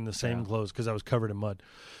kept wearing the same clothes because I was covered in mud.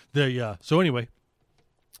 So anyway,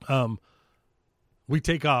 we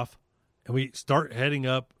take off and we start heading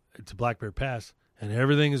up to Black Bear Pass, and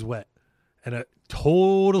everything is wet, and a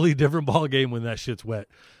totally different ball game when that shit's wet.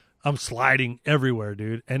 I'm sliding everywhere,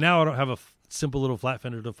 dude, and now I don't have a simple little flat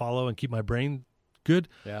fender to follow and keep my brain good.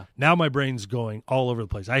 Yeah. Now my brain's going all over the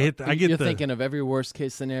place. You're thinking of every worst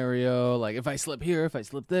case scenario, like if I slip here, if I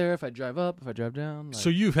slip there, if I drive up, if I drive down. Like... So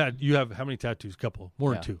you have how many tattoos? Couple,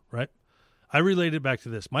 more than 2, right? I related it back to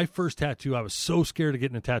this. My first tattoo, I was so scared of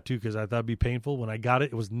getting a tattoo because I thought it'd be painful. When I got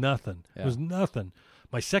it, it was nothing. Yeah. It was nothing.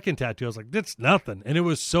 My second tattoo, I was like, that's nothing. And it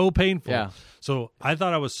was so painful. Yeah. So I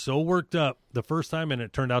thought I was so worked up the first time, and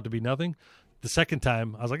it turned out to be nothing. The second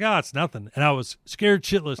time, I was like, it's nothing. And I was scared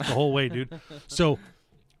shitless the whole way, dude. So,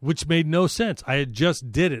 which made no sense. I had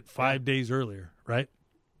just did it 5 days earlier, right?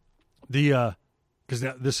 Because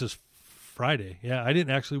this is Friday. Yeah, I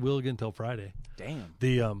didn't actually wheel again until Friday.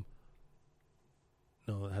 Damn.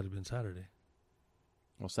 No, it had to have been Saturday.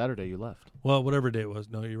 Well, Saturday you left. Well, whatever day it was.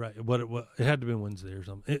 No, you're right. It had to have been Wednesday or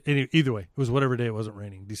something. Either way, it was whatever day it wasn't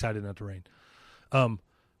raining. Decided not to rain.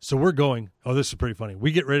 So we're going. Oh, this is pretty funny.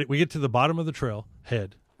 We get ready. We get to the bottom of the trail,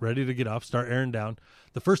 ready to get off, start airing down.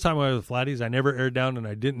 The first time I was with Flatties, I never aired down, and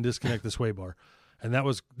I didn't disconnect the sway bar. And that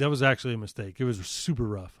was actually a mistake. It was super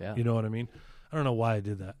rough. Yeah. You know what I mean? I don't know why I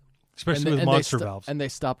did that. Especially with monster valves. And they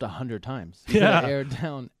stopped 100 times. You could aired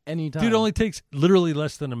down any time. Dude, it only takes literally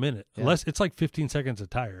less than a minute. Yeah. It's like 15 seconds a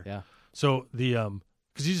tire. Yeah. So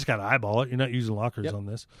because you just got to eyeball it. You're not using lockers on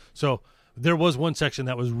this. So there was one section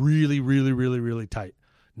that was really, really, really, really tight.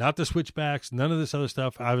 Not the switchbacks, none of this other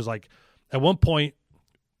stuff. I was like, at one point,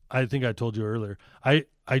 I think I told you earlier, I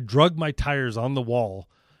drug my tires on the wall,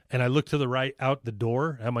 and I looked to the right out the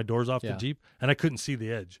door. I had my doors off the Jeep, and I couldn't see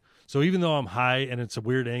the edge. So even though I'm high and it's a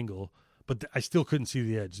weird angle, but I still couldn't see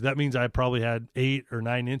the edge. That means I probably had 8 or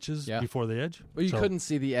 9 inches before the edge. Well, you couldn't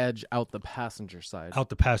see the edge out the passenger side. Out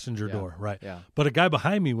the passenger door, right. Yeah. But a guy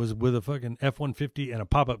behind me was with a fucking F-150 and a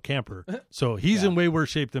pop-up camper. So he's in way worse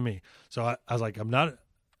shape than me. So I was like,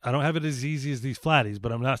 I don't have it as easy as these Flatties,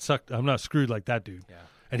 but I'm not screwed like that dude. Yeah.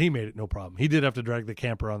 And he made it no problem. He did have to drag the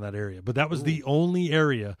camper on that area. But that was the only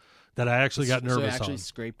area that I actually got nervous on. So he actually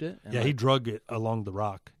scraped it? Yeah, he drug it along the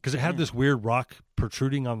rock. Because it had this weird rock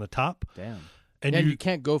protruding on the top. Damn. And you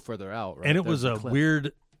can't go further out, right? And it was a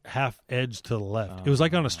weird half edge to the left. It was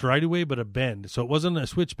like on a straightaway, but a bend. So it wasn't a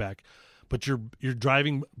switchback. But you're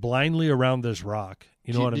driving blindly around this rock.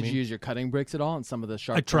 You know what I mean? Did you use your cutting brakes at all on some of the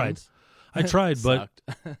sharp I tried. turns? I tried, but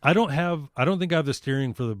I don't think I have the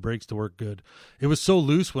steering for the brakes to work good. It was so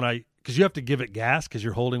loose because you have to give it gas because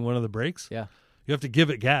you're holding one of the brakes. Yeah. You have to give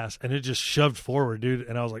it gas, and it just shoved forward, dude.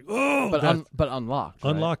 And I was like, oh. But unlocked.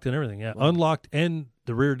 Right? Unlocked and everything, yeah. Wow. Unlocked and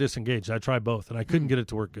the rear disengaged. I tried both, and I couldn't get it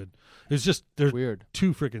to work good. It was just, they're weird.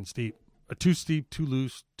 Too freaking steep. Too steep, too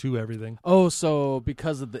loose, too everything. Oh, so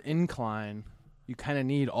because of the incline, you kind of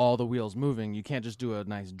need all the wheels moving. You can't just do a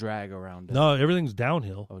nice drag around it. No, everything's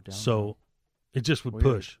downhill. Oh, downhill. So it just would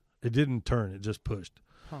push. It didn't turn. It just pushed.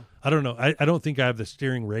 Huh. I don't know. I don't think I have the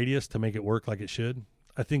steering radius to make it work like it should.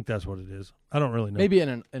 I think that's what it is. I don't really know. Maybe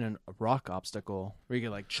in a rock obstacle where you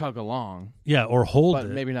could like chug along. Yeah, or hold but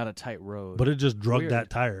it. Maybe not a tight road. But it just drugged that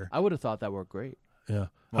tire. I would have thought that worked great. Yeah,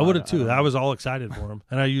 well, I would have too. I was all excited for him,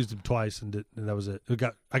 and I used him twice, and that was it.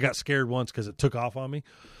 I got scared once because it took off on me,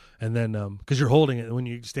 and then because you're holding it, when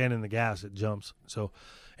you stand in the gas, it jumps. So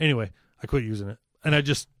anyway, I quit using it, and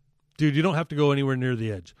dude, you don't have to go anywhere near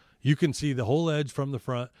the edge. You can see the whole edge from the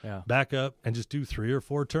front, back up, and just do 3 or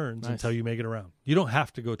 4 turns until you make it around. You don't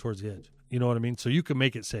have to go towards the edge. You know what I mean? So you can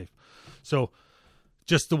make it safe. So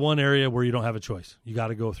just the one area where you don't have a choice. You got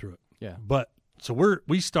to go through it. Yeah. But so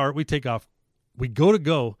we take off. We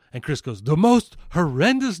go, and Chris goes, the most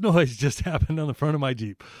horrendous noise just happened on the front of my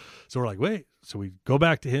Jeep. So we're like, wait. So we go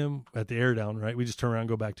back to him at the air down, right? We just turn around and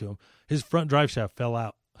go back to him. His front drive shaft fell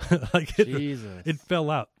out. Jesus. It fell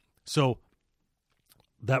out. So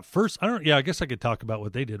that first, I guess I could talk about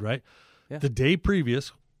what they did, right? Yeah. The day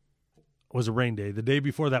previous was a rain day. The day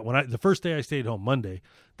before that, the first day I stayed home, Monday,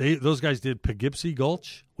 those guys did Poughkeepsie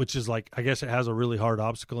Gulch, which is like, I guess it has a really hard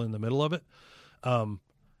obstacle in the middle of it. And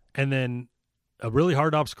then a really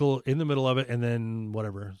hard obstacle in the middle of it, and then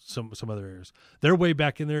whatever, some other areas. They're way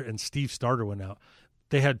back in there, and Steve's starter went out.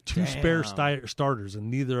 They had 2 spare starters, and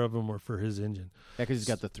neither of them were for his engine. Yeah, because he's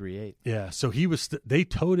got the 3.8. Yeah, so they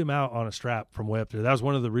towed him out on a strap from way up there. That was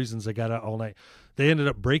one of the reasons they got out all night. They ended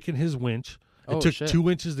up breaking his winch, It took 2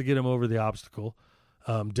 winches to get him over the obstacle.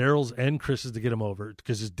 Daryl's and Chris's to get him over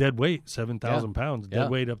because his dead weight, 7,000 pounds, dead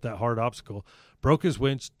weight up that hard obstacle. Broke his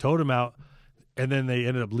winch, towed him out, and then they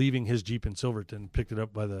ended up leaving his Jeep in Silverton, picked it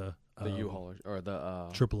up by the U-Haul or the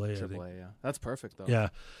AAA. I think. Yeah, that's perfect though. Yeah,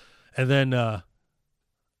 and then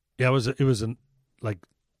it was like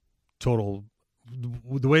total.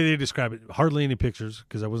 The way they describe it, hardly any pictures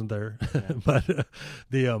because I wasn't there, but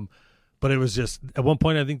it was just at one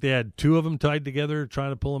point I think they had 2 of them tied together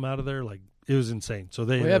trying to pull them out of there. Like it was insane. So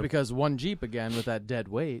they because one Jeep again with that dead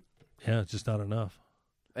weight. Yeah, it's just not enough.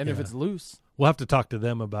 And if it's loose, we'll have to talk to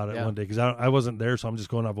them about it one day because I wasn't there, so I'm just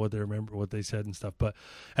going off what they remember, what they said and stuff. But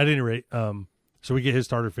at any rate, so we get his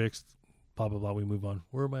starter fixed. Blah blah blah. We move on.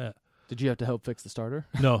 Where am I at? Did you have to help fix the starter?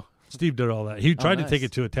 No. Steve did all that. He tried to take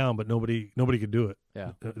it to a town, but nobody could do it.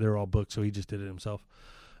 Yeah, they were all booked, so he just did it himself.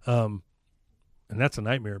 And that's a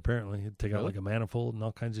nightmare. Apparently, he'd take out like a manifold and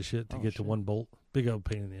all kinds of shit to get to one bolt. Big old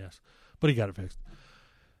pain in the ass, but he got it fixed.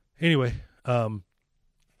 Anyway,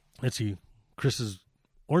 let's see.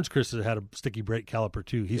 Orange Chris had a sticky brake caliper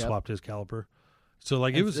too. He swapped his caliper, so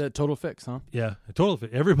like it was a total fix, huh? Yeah, a total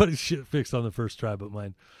fix. Everybody's shit fixed on the first try, but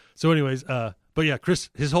mine. So, anyways, but yeah, Chris,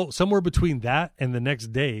 somewhere between that and the next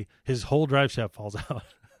day, his whole drive shaft falls out.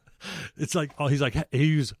 It's like,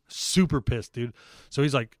 he was super pissed, dude. So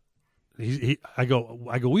he's like, I go,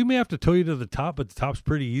 we may have to tow you to the top, but the top's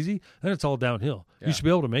pretty easy. Then it's all downhill. Yeah. You should be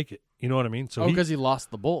able to make it. You know what I mean? So because he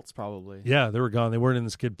lost the bolts, probably. Yeah, they were gone. They weren't in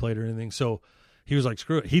the skid plate or anything. So he was like,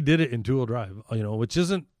 screw it. He did it in 2-wheel drive, which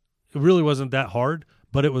it really wasn't that hard,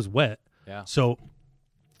 but it was wet. Yeah. So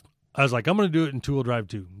I was like, I'm going to do it in 2-wheel drive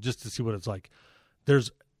too, just to see what it's like.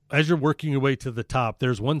 As you're working your way to the top,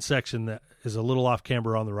 there's one section that is a little off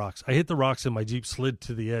camber on the rocks. I hit the rocks and my Jeep slid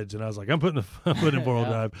to the edge, and I was like, I'm putting in 4-wheel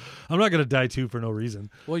drive. I'm not going to die too for no reason.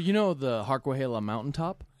 Well, the Harquahala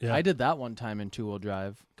mountaintop? Yeah. I did that one time in 2-wheel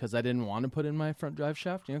drive because I didn't want to put in my front drive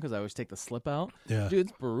shaft, because I always take the slip out. Yeah. Dude,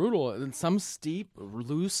 it's brutal. In some steep,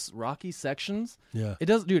 loose, rocky sections, yeah, it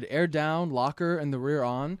does, dude, air down, locker, and the rear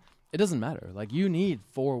on. It doesn't matter. Like, you need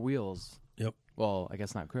 4 wheels. Yep. Well, I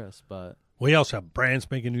guess not Chris, but... We also have brand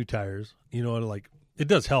spanking new tires. It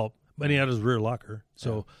does help, but he had his rear locker.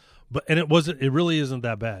 So, it really isn't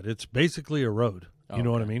that bad. It's basically a road. You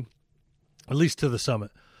know what I mean? At least to the summit.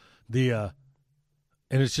 And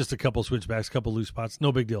it's just a couple switchbacks, a couple loose spots.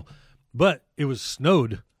 No big deal. But it was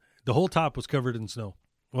snowed. The whole top was covered in snow.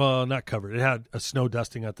 Well, not covered. It had a snow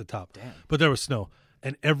dusting at the top. Damn. But there was snow.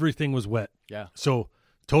 And everything was wet. Yeah. So,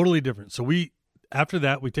 totally different. So, after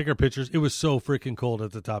that, we take our pictures. It was so freaking cold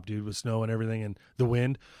at the top, dude, with snow and everything and the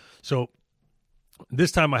wind. So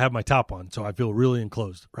this time I have my top on, so I feel really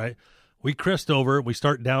enclosed, right? We crest over. We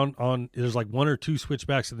start down on, there's like 1 or 2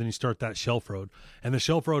 switchbacks, and then you start that shelf road. And the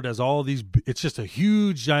shelf road has all these, it's just a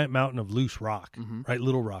huge, giant mountain of loose rock, right?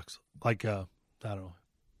 Little rocks, like, I don't know,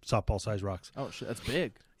 softball-sized rocks. Oh, shit, that's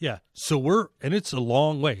big. Yeah. So and it's a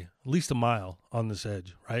long way, at least a mile on this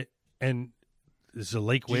edge, right? And there's a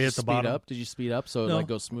lake way at the bottom. Did you speed up so it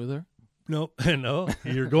goes smoother? No.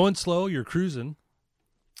 You're going slow. You're cruising.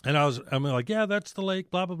 And I'm like, yeah, that's the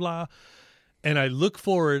lake, blah, blah, blah. And I look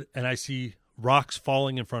forward and I see rocks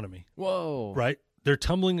falling in front of me. Whoa. Right? They're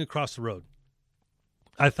tumbling across the road.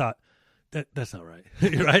 I thought, that's not right.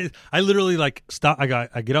 Right? I literally stop.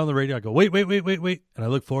 I get on the radio. I go, wait. And I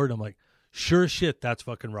look forward. I'm like, sure as shit, that's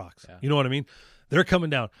fucking rocks. Yeah. You know what I mean? They're coming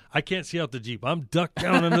down. I can't see out the Jeep. I'm ducked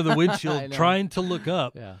down under the windshield trying to look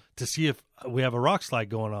up to see if we have a rock slide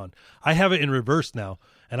going on. I have it in reverse now.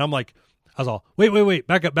 And I'm like, I was all, wait,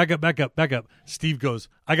 back up. Steve goes,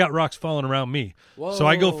 I got rocks falling around me. Whoa. So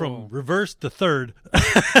I go from reverse to third.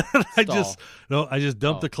 I just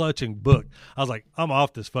dumped the clutch and booked. I was like, I'm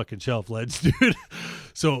off this fucking shelf ledge, dude.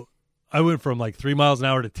 So I went from 3 miles an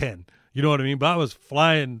hour to 10. You know what I mean? But I was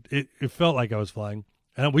flying. It felt like I was flying.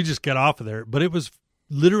 And we just got off of there, but it was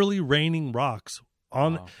literally raining rocks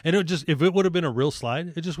on, and if it would have been a real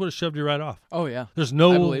slide, it just would have shoved you right off. Oh yeah, there's I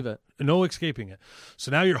believe it. No escaping it.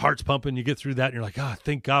 So now your heart's pumping. You get through that, and you're like,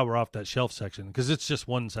 thank God we're off that shelf section because it's just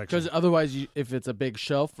one section. Because otherwise, if it's a big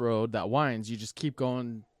shelf road that winds, you just keep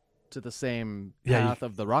going to the same path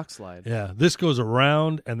of the rock slide. Yeah, this goes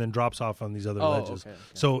around and then drops off on these other ledges. Okay.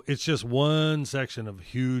 So it's just one section of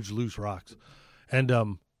huge loose rocks,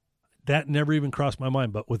 and that never even crossed my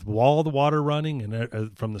mind. But with all the water running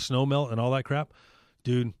and from the snow melt and all that crap,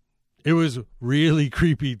 dude, it was really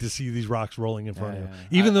creepy to see these rocks rolling in front of you.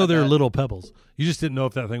 Even though they're little pebbles. You just didn't know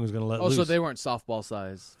if that thing was going to let loose. Oh, so they weren't softball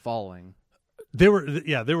size falling. They were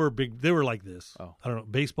big. They were like this. Oh. I don't know,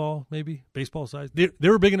 baseball maybe? Baseball size? They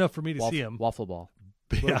were big enough for me to see them. Waffle ball.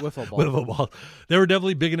 Yeah, Wiffle ball. Wiffle ball. They were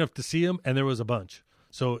definitely big enough to see them, and there was a bunch.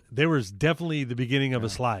 So there was definitely the beginning of a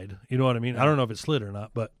slide. You know what I mean? I don't know if it slid or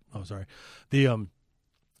not, but sorry. The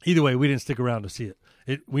either way, we didn't stick around to see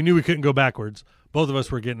it. We knew we couldn't go backwards. Both of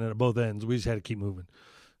us were getting it at both ends. We just had to keep moving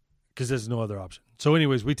because there's no other option. So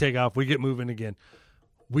anyways, we take off. We get moving again.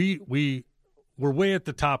 We're way at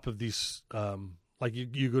the top of these, like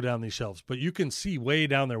you go down these shelves, but you can see way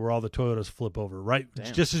down there where all the Toyotas flip over, right?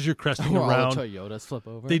 Damn. Just as you're cresting Where around. all the Toyotas flip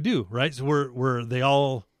over? They do, right? So where they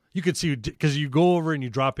all, you can see, because you go over and you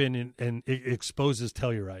drop in and it exposes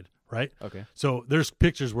Telluride, right? Okay. So there's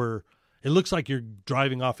pictures where it looks like you're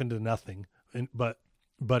driving off into nothing, but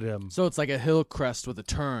so it's like a hill crest with a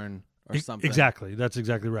turn or something. Exactly. That's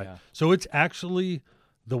exactly right. Yeah. So it's actually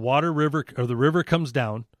the river comes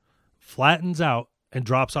down, flattens out, and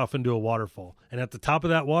drops off into a waterfall. And at the top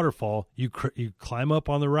of that waterfall, you climb up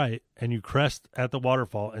on the right and you crest at the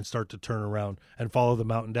waterfall and start to turn around and follow the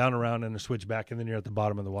mountain down around and a switch back, and then you're at the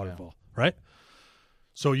bottom of the waterfall, right?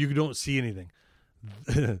 So you don't see anything.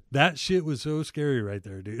 That shit was so scary right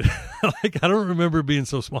there, dude. Like, I don't remember being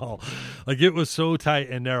so small. Like, it was so tight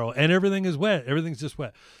and narrow, and everything is wet. Everything's just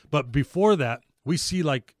wet. But before that, we see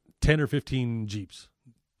like 10 or 15 Jeeps,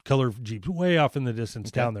 color Jeeps, way off in the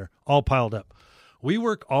distance down there, all piled up. We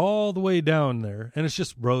work all the way down there, and it's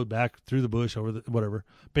just road back through the bush over the whatever,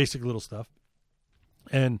 basic little stuff.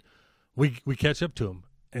 And we catch up to them,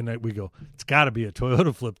 and we go, it's got to be a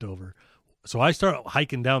Toyota flipped over. So I start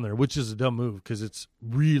hiking down there, which is a dumb move because it's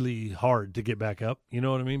really hard to get back up. You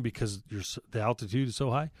know what I mean? Because the altitude is so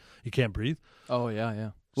high, you can't breathe. Oh, yeah.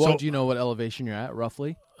 Well, do you know what elevation you're at,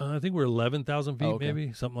 roughly? I think we're 11,000 feet,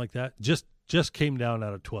 maybe, something like that. Just came down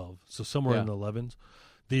out of 12, so somewhere in the 11s.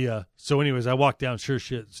 So anyways, I walked down, sure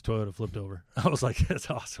shit, it's Toyota flipped over. I was like, that's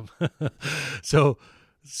awesome. So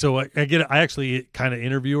I actually kind of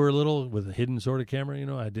interview her a little with a hidden sort of camera, you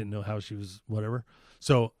know. I didn't know how she was, whatever.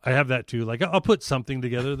 So I have that too. Like, I'll put something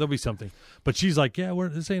together. There'll be something. But she's like, yeah,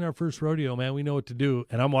 this ain't our first rodeo, man. We know what to do.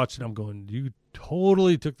 And I'm watching. I'm going, you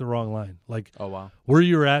totally took the wrong line. Like, oh, wow. Where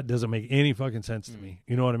you're at doesn't make any fucking sense to me.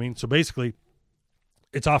 You know what I mean? So basically,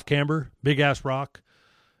 it's off camber, big-ass rock.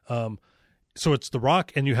 So it's the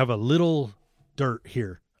rock, and you have a little dirt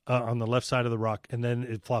here on the left side of the rock, and then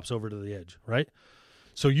it flops over to the edge, right?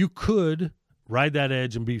 So you could ride that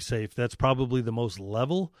edge and be safe. That's probably the most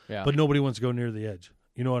level, but nobody wants to go near the edge.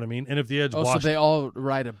 You know what I mean? And if the edge so they all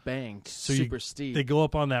ride a bank, so super steep. They go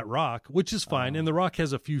up on that rock, which is fine, and the rock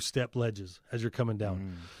has a few step ledges as you're coming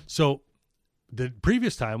down. So the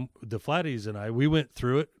previous time, the Flatties and I, we went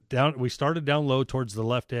through it down. We started down low towards the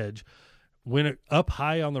left edge, went up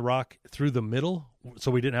high on the rock through the middle, so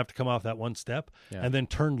we didn't have to come off that one step, and then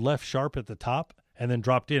turned left sharp at the top, and then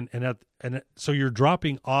dropped in, so you're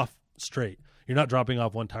dropping off straight. You're not dropping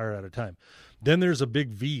off one tire at a time. Then there's a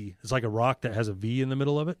big V. It's like a rock that has a V in the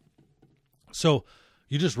middle of it. So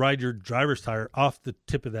you just ride your driver's tire off the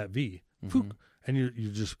tip of that V, and you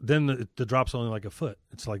just then the drop's only like a foot.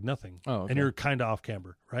 It's like nothing, and you're kind of off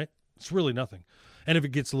camber, right? It's really nothing. And if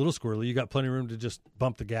it gets a little squirrely, you got plenty of room to just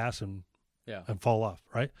bump the gas and fall off,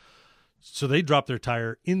 right? So they drop their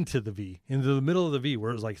tire into the V, into the middle of the V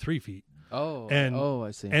where it was like 3 feet.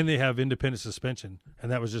 I see. And they have independent suspension,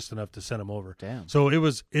 and that was just enough to send them over. Damn. So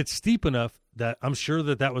it's steep enough that I'm sure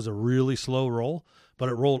that was a really slow roll, but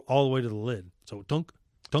it rolled all the way to the lid. So dunk,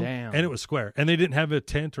 Damn. And it was square. And they didn't have a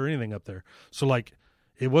tent or anything up there. So like,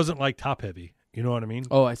 it wasn't like top heavy. You know what I mean?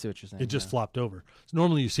 Oh, I see what you're saying. It just flopped over. So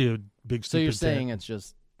normally you see a big stupid So you're saying tent.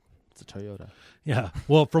 it's a Toyota. Yeah.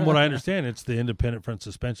 Well, from what I understand, it's the independent front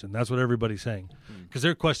suspension. That's what everybody's saying. Because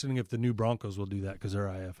they're questioning if the new Broncos will do that because they're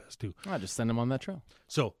IFS too. I'll just send them on that trail.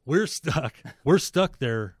 So we're stuck. We're stuck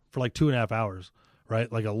there for like 2.5 hours,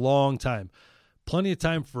 right? Like a long time. Plenty of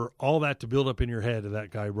time for all that to build up in your head of that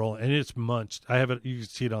guy rolling. And it's munched. I have it. You can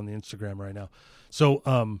see it on the Instagram right now. So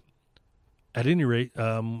at any rate,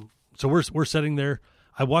 so we're sitting there.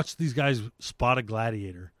 I watched these guys spot a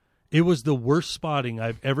gladiator. It was the worst spotting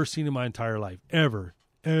I've ever seen in my entire life. Ever,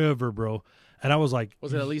 bro. And I was like...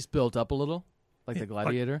 Was it at least built up a little? Like the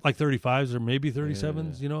Gladiator? Like 35s or maybe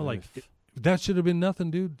 37s, you know? Like, that should have been nothing,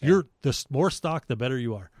 dude. Yeah. The more stock, the better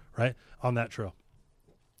you are, right? On that trail.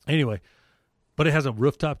 Anyway, but it has a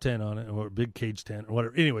rooftop tent on it, or a big cage tent, or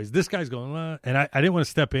whatever. Anyways, this guy's going... and I didn't want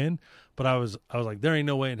to step in, but I was like, there ain't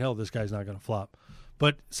no way in hell this guy's not going to flop.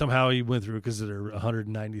 But somehow he went through because they're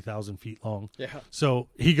 190,000 feet long. Yeah. So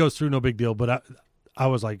he goes through, no big deal. But I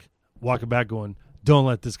was like walking back going, don't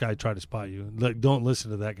let this guy try to spot you. Don't listen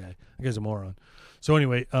to that guy. That guy's a moron. So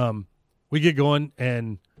anyway, we get going,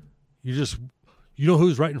 and you know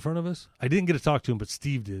who's right in front of us? I didn't get to talk to him, but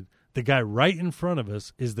Steve did. The guy right in front of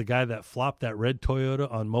us is the guy that flopped that red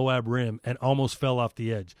Toyota on Moab Rim and almost fell off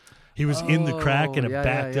the edge. He was in the crack and it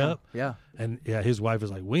backed up. Yeah. And yeah, his wife was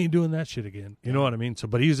like, "We ain't doing that shit again." You know what I mean? So,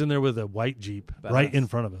 but he was in there with a white Jeep right in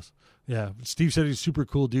front of us. Yeah, Steve said he's a super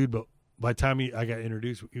cool dude, but by the time I got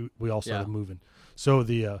introduced, we all started moving. So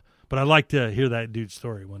but I'd like to hear that dude's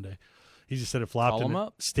story one day. He just said it flopped and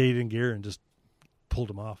stayed in gear and just pulled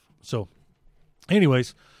him off. So,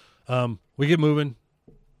 anyways, we get moving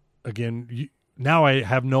again. Now I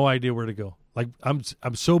have no idea where to go. Like I'm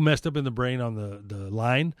so messed up in the brain on the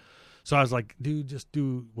line. So I was like, dude, just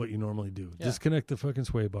do what you normally do. Yeah. Disconnect the fucking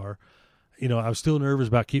sway bar. You know, I was still nervous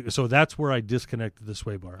about so that's where I disconnected the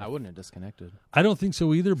sway bar. I wouldn't have disconnected. I don't think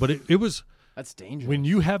so either, but it was. That's dangerous. When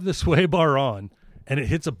you have the sway bar on and it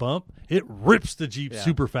hits a bump, it rips the Jeep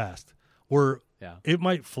super fast. Or it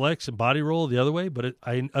might flex and body roll the other way, but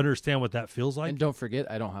I understand what that feels like. And don't forget,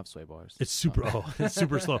 I don't have sway bars. It's super, it's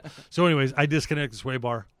super slow. So anyways, I disconnect the sway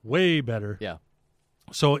bar. Way better. Yeah.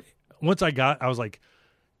 So once I was like,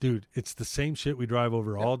 dude, it's the same shit we drive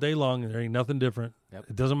over all day long, and there ain't nothing different. Yep.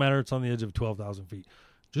 It doesn't matter. It's on the edge of 12,000 feet.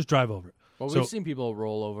 Just drive over it. Well, we've seen people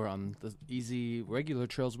roll over on the easy, regular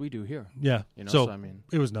trails we do here. Yeah. You know, so I mean,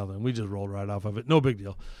 it was nothing. We just rolled right off of it. No big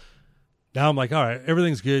deal. Now I'm like, all right,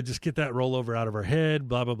 everything's good. Just get that rollover out of our head,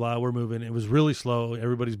 blah, blah, blah. We're moving. It was really slow.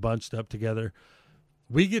 Everybody's bunched up together.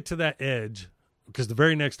 We get to that edge because the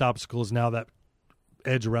very next obstacle is now that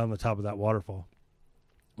edge around the top of that waterfall.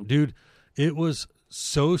 Dude, it was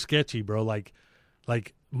so sketchy, bro. Like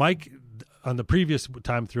Mike on the previous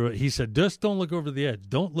time through it, he said, just don't look over the edge.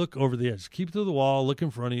 Don't look over the edge. Keep to the wall. Look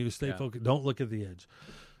in front of you. Stay focused. Don't look at the edge.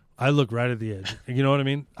 I look right at the edge. You know what I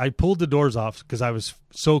mean? I pulled the doors off because I was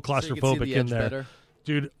so claustrophobic in there. Better.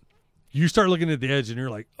 Dude, you start looking at the edge and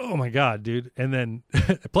you're like, oh my God, dude. And then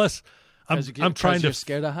plus I'm trying to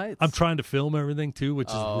scared of heights. I'm trying to film everything too, which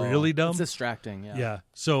is really dumb. It's distracting, Yeah.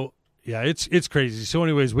 So yeah, it's crazy. So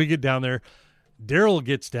anyways, we get down there. Daryl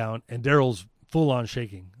gets down and Daryl's full on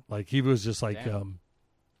shaking. Like he was just like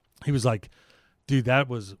he was like, dude, that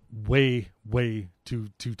was way, way too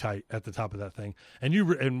tight at the top of that thing. And do you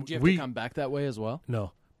have to come back that way as well?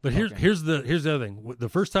 No. But here's the other thing. The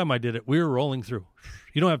first time I did it, we were rolling through.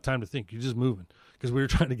 You don't have time to think. You're just moving because we were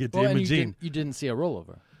trying to get to Imogene. You didn't see a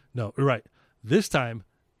rollover. No, right. This time,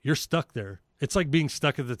 you're stuck there. It's like being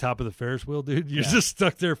stuck at the top of the Ferris wheel, dude. You're just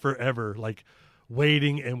stuck there forever, like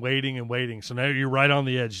waiting and waiting and waiting. So now you're right on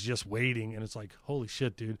the edge, just waiting. And it's like, holy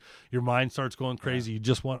shit, dude. Your mind starts going crazy. You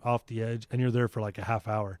just want off the edge, and you're there for like a half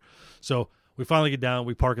hour. So we finally get down.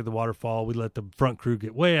 We park at the waterfall. We let the front crew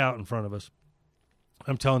get way out in front of us.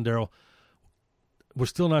 I'm telling Daryl, we're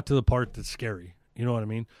still not to the part that's scary. You know what I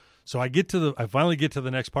mean? So I finally get to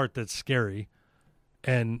the next part that's scary,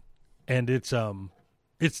 and it's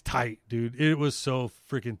tight, dude. It was so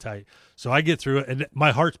freaking tight. So I get through it, and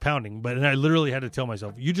my heart's pounding. And I literally had to tell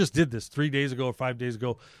myself, "You just did this 3 days ago or 5 days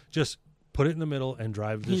ago. Just put it in the middle and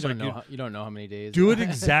drive." You don't know how many days. Do it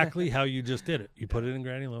exactly how you just did it. You put it in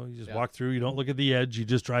Granny Low. You just walk through. You don't look at the edge. You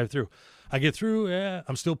just drive through. I get through. Yeah,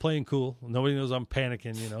 I'm still playing cool. Nobody knows I'm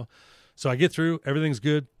panicking. You know. So I get through. Everything's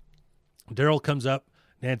good. Daryl comes up.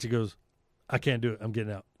 Nancy goes, "I can't do it. I'm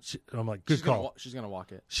getting out." I'm like, good call. She's going to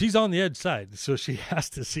walk it. She's on the edge side, so she has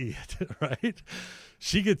to see it, right?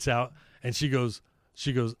 She gets out, and she goes,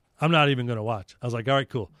 I'm not even going to watch. I was like, all right,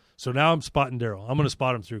 cool. So now I'm spotting Daryl. I'm going to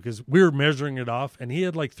spot him through because we were measuring it off, and he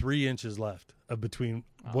had like 3 inches left between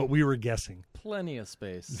what we were guessing. Plenty of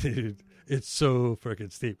space. Dude, it's so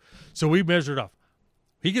freaking steep. So we measured off.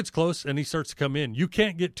 He gets close, and he starts to come in. You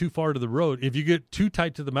can't get too far to the road. If you get too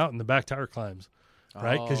tight to the mountain, the back tire climbs.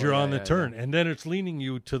 Right, because you're on the turn, and then it's leaning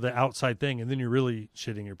you to the outside thing, and then you're really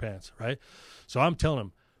shitting your pants, right? So I'm telling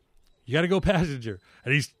him, you got to go passenger,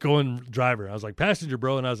 and he's going driver. I was like, passenger,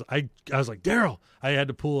 bro, and I was like, Daryl. I had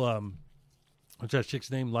to pull what's that chick's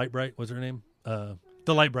name? Light Bright. What's her name? The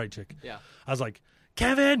Light Bright chick. Yeah. I was like,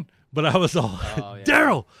 Kevin, but I was all,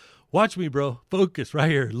 Daryl, watch me, bro. Focus right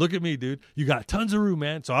here. Look at me, dude. You got tons of room,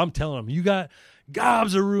 man. So I'm telling him, you got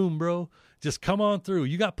gobs of room, bro. Just come on through.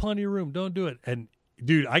 You got plenty of room. Don't do it. And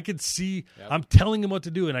dude, I could see, I'm telling him what to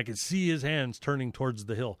do, and I could see his hands turning towards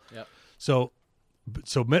the hill. Yep.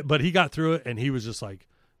 But he got through it, and he was just like,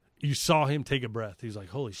 you saw him take a breath. He's like,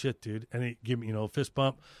 holy shit, dude. And he give me, fist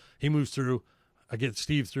bump. He moves through. I get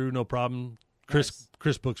Steve through, no problem.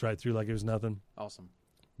 Chris books right through like it was nothing. Awesome.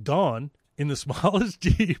 Don, in the smallest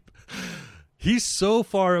Jeep, he's so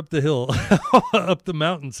far up the hill, up the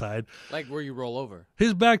mountainside. Like where you roll over.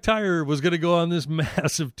 His back tire was going to go on this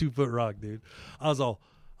massive 2-foot rock, dude. I was all,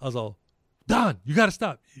 Don, you got to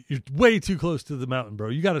stop. You're way too close to the mountain, bro.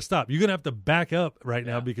 You got to stop. You're going to have to back up right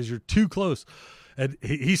now because you're too close. And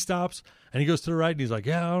he stops and he goes to the right and he's like,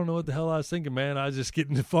 yeah, I don't know what the hell I was thinking, man. I was just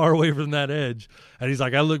getting far away from that edge. And he's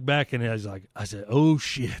like, I look back and he's like, I said, oh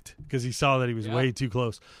shit, because he saw that he was way too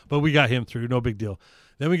close. But we got him through, no big deal.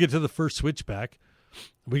 Then we get to the first switchback.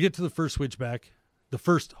 The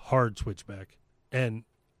first hard switchback, and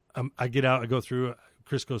I get out, I go through,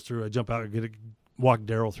 Chris goes through, I jump out, walk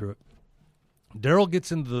Daryl through it. Daryl gets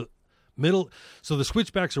into the middle. So the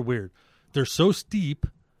switchbacks are weird. They're so steep,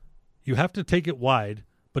 you have to take it wide,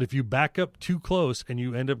 but if you back up too close and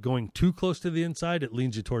you end up going too close to the inside, it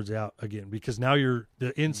leans you towards the out again, because now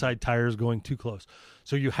the inside tire is going too close.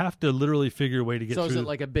 So you have to literally figure a way to get through. So is it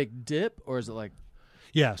like a big dip, or is it like...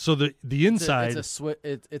 Yeah, so the inside... It's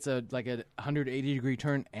like a 180-degree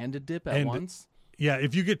turn and a dip at once? Yeah,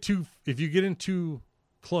 if you get in too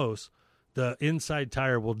close, the inside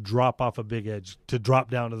tire will drop off a big edge to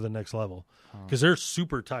drop down to the next level, because they're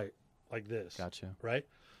super tight like this. Gotcha. Right?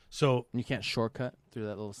 So you can't shortcut through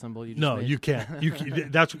that little symbol you just No, made? you can't.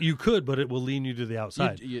 You could, but it will lean you to the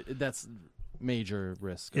outside. That's major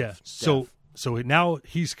risk. Yeah. So now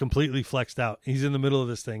he's completely flexed out. He's in the middle of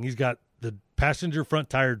this thing. He's got the passenger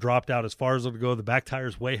front tire dropped out as far as it'll go. The back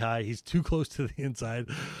tire's way high. He's too close to the inside.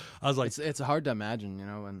 I was like, it's hard to imagine,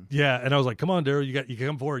 when. Yeah, and I was like, come on, Daryl, you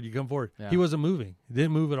come forward. Yeah. He wasn't moving. He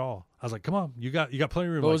didn't move at all. I was like, come on, you got plenty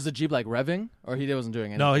of room. But was the Jeep like revving, or he wasn't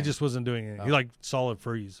doing anything? No, he just wasn't doing anything. He like solid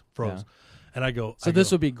froze. Yeah. And I go,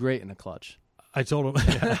 this would be great in a clutch. I told him.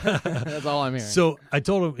 That's all I'm hearing. So I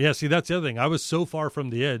told him, yeah, see, that's the other thing. I was so far from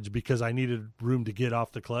the edge because I needed room to get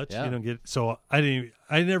off the clutch. Yeah. So I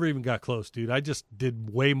never even got close, dude. I just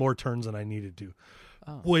did way more turns than I needed to.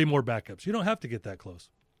 Way more backups. You don't have to get that close.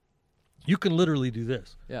 You can literally do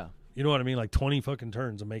this. Yeah. You know what I mean? Like 20 fucking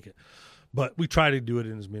turns and make it. But we try to do it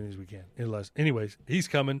in as many as we can. Anyways, he's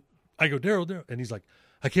coming. I go, Daryl. And he's like,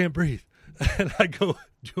 I can't breathe. And I go,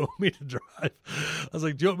 do you want me to drive? I was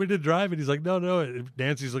like, do you want me to drive? And he's like, no. And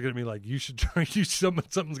Nancy's looking at me like, you should try.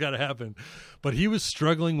 Something's got to happen. But he was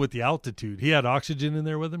struggling with the altitude. He had oxygen in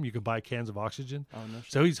there with him. You could buy cans of oxygen. Oh, no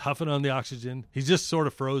shit. So he's huffing on the oxygen. He just sort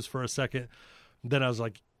of froze for a second. Then I was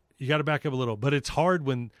like, you got to back up a little. But it's hard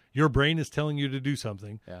when your brain is telling you to do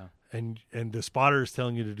something. Yeah. And the spotter is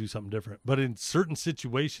telling you to do something different. But in certain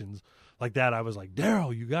situations like that, I was like,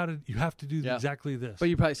 Daryl, you have to do exactly this. But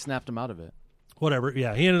you probably snapped him out of it. Whatever.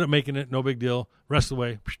 Yeah, he ended up making it. No big deal. Rest of the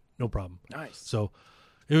way, no problem. Nice. So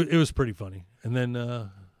it was pretty funny. And then that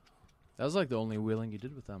was like the only wheeling you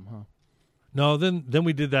did with them, huh? No, then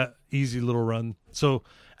we did that easy little run. So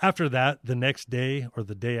after that, the next day or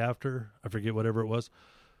the day after, I forget, whatever it was,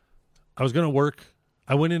 I was going to work.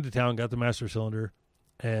 I went into town, got the master cylinder,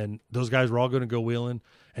 and those guys were all going to go wheeling.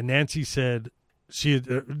 And Nancy said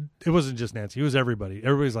it wasn't just Nancy. It was everybody.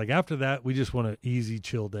 Everybody's like, after that, we just want an easy,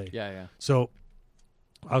 chill day. Yeah. So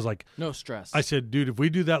I was like, no stress. I said, dude, if we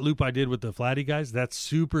do that loop I did with the Flatty guys, that's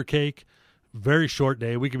super cake. Very short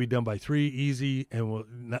day. We could be done by 3, easy, and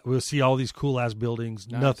we'll see all these cool ass buildings.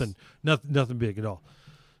 Nice. Nothing big at all.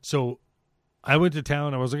 So I went to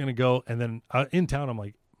town. I wasn't going to go, and then in town, I'm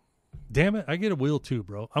like, damn it, I get a wheel too,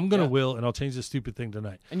 bro. I'm going to wheel, and I'll change this stupid thing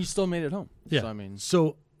tonight. And you still made it home. Yeah.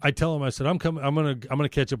 So I tell them, I said, I'm coming. I'm gonna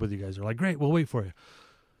catch up with you guys. They're like, great, we'll wait for you.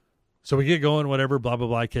 So we get going, whatever, blah blah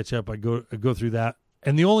blah. I catch up. I go through that,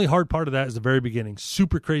 and the only hard part of that is the very beginning.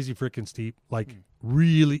 Super crazy, freaking steep. Like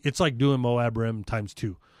really, it's like doing Moab Rim times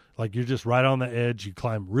 2. Like you're just right on the edge. You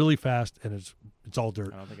climb really fast, and it's all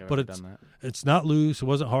dirt. I don't think I've ever done that. It's not loose. It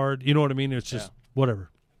wasn't hard. You know what I mean? It's just whatever.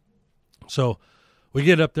 So we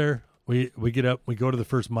get up there. We get up. We go to the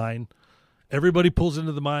first mine. Everybody pulls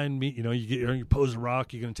into the mine. You pose a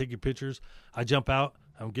rock. You're going to take your pictures. I jump out.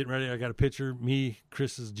 I'm getting ready. I got a picture. Me,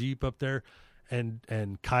 Chris's Jeep up there, and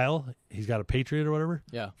Kyle. He's got a Patriot or whatever.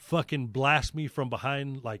 Yeah. Fucking blast me from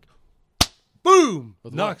behind, like, boom!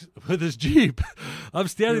 Knocks with his Jeep. I'm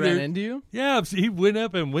standing there. Ran into you? Yeah. He went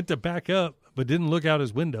up and went to back up, but didn't look out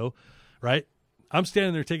his window. Right. I'm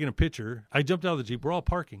standing there taking a picture. I jumped out of the Jeep. We're all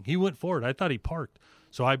parking. He went forward. I thought he parked.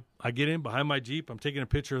 So I get in behind my Jeep. I'm taking a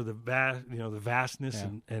picture of the vastness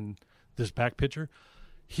and this back picture.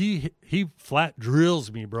 He flat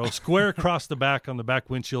drills me, bro, square across the back on the back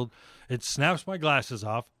windshield. It snaps my glasses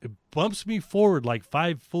off. It bumps me forward like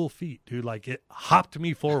 5 full feet, dude. Like it hopped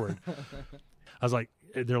me forward. I was like,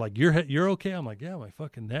 they're like, you're okay? I'm like, yeah, my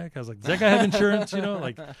fucking neck. I was like, does that guy have insurance?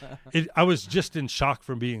 I was just in shock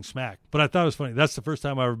from being smacked. But I thought it was funny. That's the first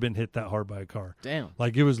time I've ever been hit that hard by a car. Damn.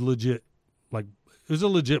 Like it was legit. Like it was a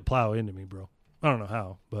legit plow into me, bro. I don't know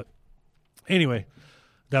how, but anyway,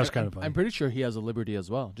 that was kind of funny. I'm pretty sure he has a Liberty as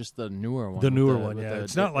well, just the newer one. The newer one, yeah.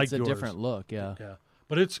 It's not like yours. It's a different look, yeah. Yeah,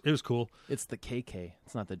 but it was cool. It's the KK.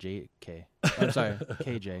 It's not the JK. I'm sorry,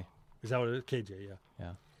 KJ. Is that what it is? KJ, yeah.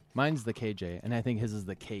 Yeah. Mine's the KJ, and I think his is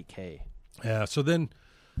the KK. Yeah, so then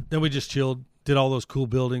we just chilled, did all those cool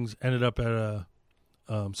buildings, ended up at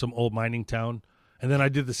some old mining town. And then I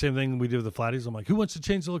did the same thing we did with the Flatties. I'm like, who wants to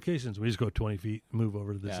change the locations? We just go 20 feet, move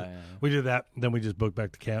over to this. Yeah. We did that, then we just booked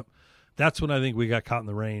back to camp. That's when I think we got caught in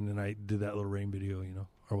the rain, and I did that little rain video,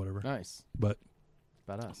 or whatever. Nice. But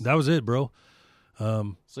badass. that was it, bro.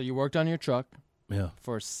 So you worked on your truck Yeah.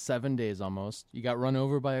 for 7 days almost. You got run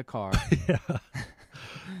over by a car.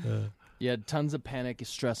 Yeah. You had tons of panic,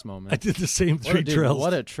 stress I moments. did the same three trails.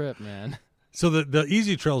 What a trip, man. So the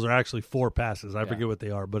easy trails are actually 4 passes. I Yeah. forget what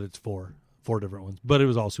they are, but it's 4 different ones. But it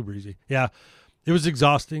was all super easy. Yeah. It was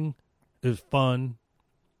exhausting. It was fun.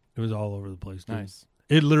 It was all over the place, dude. Nice.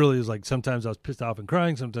 It literally was like sometimes I was pissed off and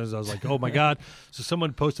crying. Sometimes I was like, oh, my God. So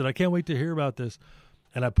someone posted, I can't wait to hear about this.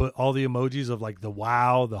 And I put all the emojis of like the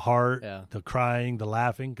wow, the heart, Yeah. the crying, the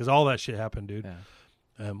laughing, because all that shit happened, dude.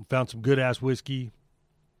 Yeah. Found some good-ass whiskey.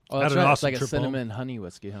 Oh, that's Had an right. It's awesome like a trip home. cinnamon honey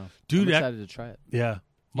whiskey, huh? Dude, I'm excited to try it. Yeah.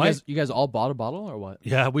 You guys all bought a bottle or what?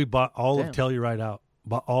 Yeah, we bought all Damn. of Telluride out.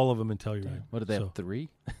 Bought all of them in Telluride. What did they So, have, 3?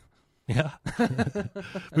 Yeah.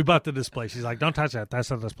 We bought the display. She's like, don't touch that. That's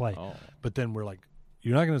the display. Oh. But then we're like,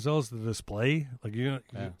 you're not going to sell us the display? Like, you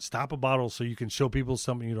stop a bottle so you can show people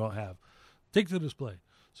something you don't have. Take the display.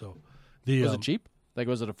 So, Was it cheap? Like,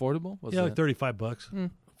 was it affordable? Was yeah, it like $35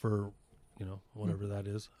 for, whatever that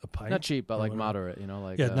is, a pint. not cheap, but or like whatever. moderate,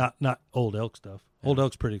 like Yeah, not Old Elk stuff. Yeah. Old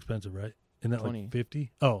Elk's pretty expensive, right? Isn't that 20. like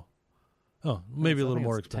 50? Oh, maybe a little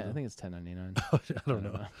more I expensive. think it's $10.99. I don't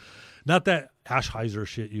know. Not that Ashheiser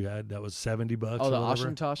shit you had. That was $70. Oh, the or whatever.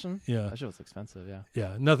 Oshentoshen? Yeah, That shit was expensive, yeah.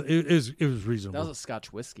 yeah. Nothing. It was reasonable. That was a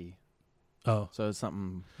Scotch whiskey. Oh, So it's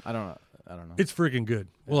something, I don't know. it's freaking good.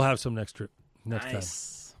 We'll have some next trip, next time.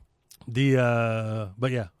 Nice.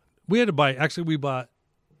 But yeah, we had to buy. Actually, we bought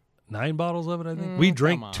 9 bottles of it. I think we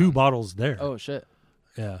drank come 2 on. bottles there. Oh, shit.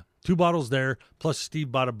 Yeah, 2 bottles there. Plus,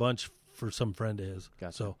 Steve bought a bunch for some friend of his.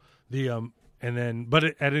 Gotcha. So and then, but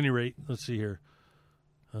at any rate, let's see here.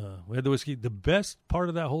 We had the whiskey. The best part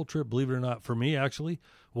of that whole trip, believe it or not, for me actually,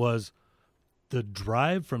 was the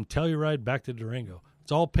drive from Telluride back to Durango.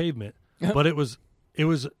 It's all pavement, but it was.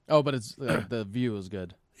 Oh, but it's the view is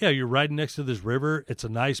good. Yeah, you're riding next to this river. It's a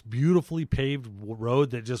nice, beautifully paved road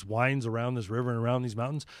that just winds around this river and around these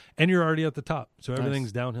mountains, and you're already at the top. So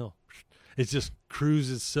everything's downhill. It's just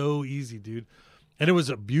cruises so easy, dude. And it was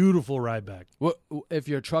a beautiful ride back. What if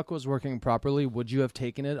your truck was working properly? Would you have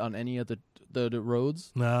taken it on any of the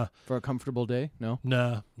roads Nah, for a comfortable day? No.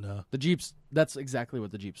 nah. The Jeep's. That's exactly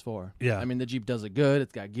what the Jeep's for. Yeah. I mean, the Jeep does it good.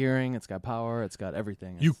 It's got gearing. It's got power. It's got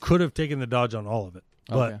everything. You could have taken the Dodge on all of it,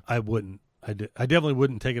 but Okay. I wouldn't. I definitely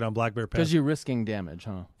wouldn't take it on Black Bear Pass. Because you're risking damage,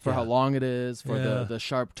 huh? For how Yeah. long it is, for Yeah. the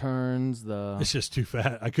sharp turns, It's just too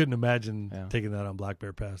fat. I couldn't imagine Yeah. taking that on Black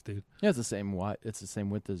Bear Pass, dude. yeah, it's the same wide. It's the same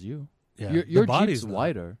width as you. Yeah, Your the body's Jeep's not.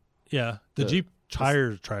 wider. Yeah, the The- Jeep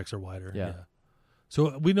tire tracks are wider. Yeah.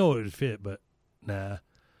 So we know it would fit, but nah.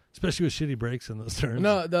 Especially with shitty brakes in those turns.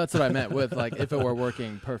 No, that's what I meant with like if it were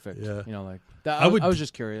working perfect. Yeah. Like that. I would- I was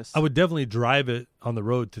just curious. I would definitely drive it on the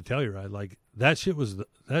road to Telluride. Like that shit was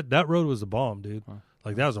that road was the bomb, dude. Huh.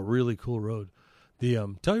 Like that was a really cool road. The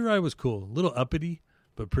Telluride was cool, a little uppity,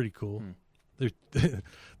 but pretty cool.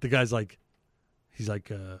 The guy's like, he's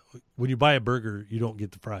like, when you buy a burger, you don't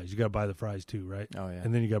get the fries. You got to buy the fries too, right? Oh yeah.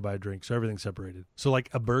 And then you got to buy a drink, so everything's separated. So like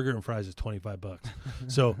a burger and fries is $25.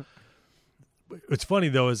 So what's funny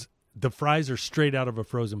though is the fries are straight out of a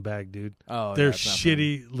frozen bag, dude. Oh, They're yeah, it's not fun.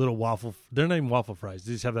 shitty little waffle. They're not even waffle fries.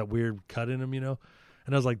 They just have that weird cut in them, And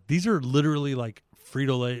I was like, these are literally like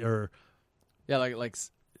Frito-Lay or Yeah, like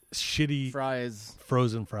shitty fries.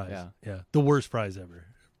 frozen fries. Yeah. The worst fries ever,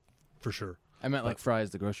 for sure. I meant like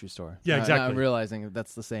fries, the grocery store. Yeah, Now exactly. I'm realizing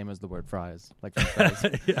that's the same as the word fries. Like French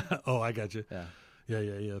fries. Yeah. Oh, I got you. Yeah.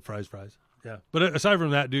 Yeah. Fries. Yeah. But aside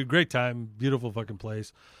from that, dude, great time. Beautiful fucking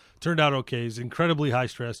place. Turned out okay. It's incredibly high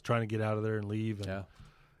stress trying to get out of there and leave. And Yeah.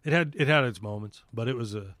 It had its moments, but it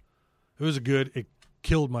was a good. It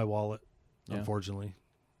killed my wallet, Yeah. unfortunately.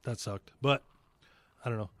 That sucked. But I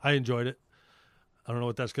don't know. I enjoyed it. I don't know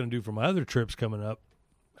what that's going to do for my other trips coming up.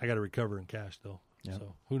 I got to recover in cash though. Yeah.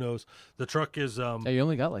 So who knows? The truck is Yeah, you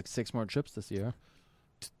only got like 6 more trips this year.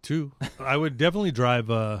 2. I would definitely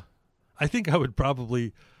drive. I think I would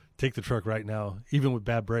probably take the truck right now, even with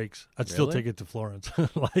bad brakes. I'd still Really? take it to Florence,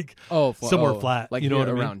 like Oh, somewhere flat. Like you know here,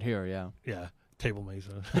 what I mean? around here, yeah. Yeah, Table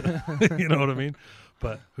Mesa. You know what I mean?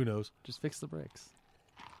 But who knows? Just fix the brakes.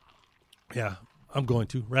 Yeah, I'm going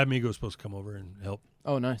to. Radmigo's supposed to come over and help.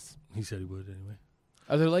 Oh, nice. He said he would anyway.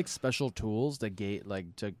 Are there like special tools to gauge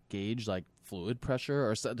like fluid pressure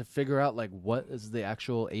or to figure out like what is the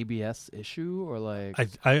actual ABS issue or like.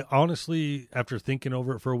 I honestly, after thinking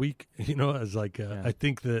over it for a week, I was like, I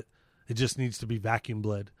think that it just needs to be vacuum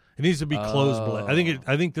bled. It needs to be closed bled.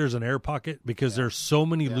 I think there's an air pocket because there's so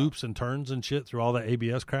many loops and turns and shit through all that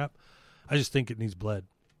ABS crap. I just think it needs bled.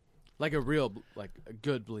 Like a real, like a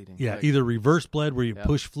good bleeding. Yeah, like, either reverse bled where you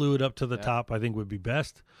push fluid up to the top, I think would be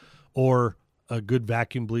best, or a good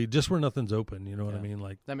vacuum bleed, just where nothing's open. You know what I mean?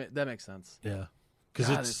 Like that makes sense. Yeah, because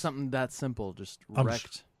it's something that simple. Just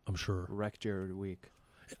I'm sure wrecked your week.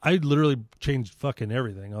 I literally changed fucking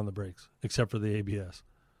everything on the brakes except for the ABS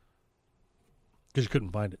because you couldn't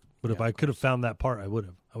find it. But if I could have found that part, I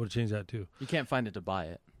would have changed that too. You can't find it to buy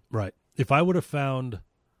it, right? If I would have found.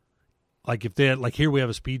 Like if they had, like here we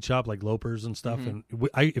have a speed shop like Lopers and stuff, and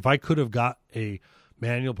if I could have got a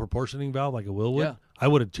manual proportioning valve like a Willwood, I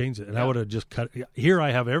would have changed it, and I would have just cut. Here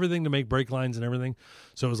I have everything to make brake lines and everything,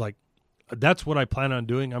 so it was like that's what I plan on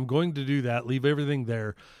doing. I'm going to do that, leave everything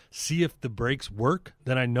there, see if the brakes work.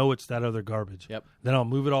 Then I know it's that other garbage. Yep. Then I'll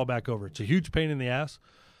move it all back over. It's a huge pain in the ass,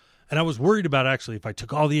 and I was worried about actually if I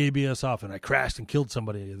took all the ABS off and I crashed and killed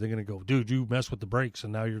somebody, they're gonna go, dude, you messed with the brakes,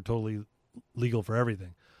 and now you're totally legal for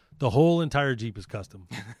everything. The whole entire Jeep is custom.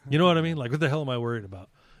 You know what I mean? Like, what the hell am I worried about?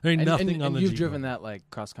 There ain't nothing on the Jeep. And you've driven that like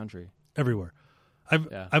cross country everywhere.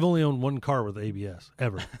 I've only owned one car with ABS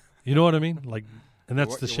ever. You know what I mean? Like, and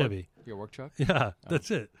that's the Chevy. Your work truck? Yeah,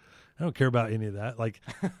 that's it. I don't care about any of that. Like,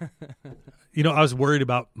 I was worried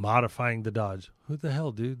about modifying the Dodge. What the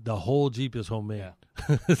hell, dude? The whole Jeep is homemade.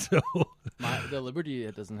 Yeah. The Liberty,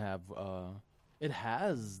 it doesn't have. It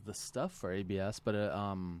has the stuff for ABS, but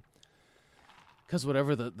because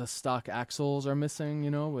whatever the stock axles are missing,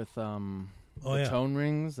 with the tone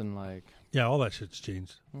rings and like. Yeah, all that shit's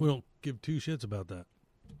changed. We don't give two shits about that.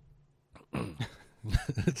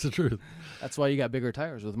 It's the truth. That's why you got bigger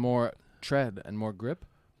tires with more tread and more grip.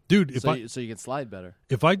 Dude, so you can slide better.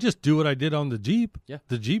 If I just do what I did on the Jeep,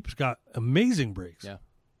 the Jeep's got amazing brakes. Yeah.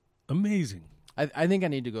 Amazing. I think I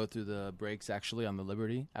need to go through the brakes actually on the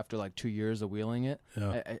Liberty after like 2 years of wheeling it.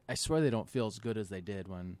 Yeah. I swear they don't feel as good as they did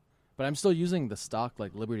when... But I'm still using the stock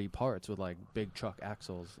like Liberty parts with like big truck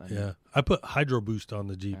axles. Yeah, I put Hydro Boost on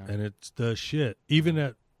the Jeep, and it's the shit. Even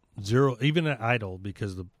at zero, even at idle,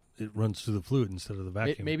 because it runs through the fluid instead of the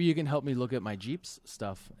vacuum. Maybe you can help me look at my Jeep's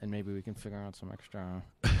stuff, and maybe we can figure out some extra,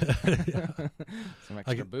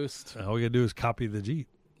 boost. All we gotta do is copy the Jeep.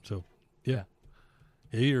 So yeah,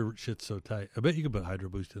 your shit's so tight. I bet you could put Hydro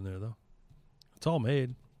Boost in there though. It's all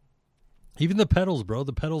made. Even the pedals, bro.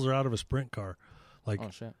 The pedals are out of a sprint car. Like,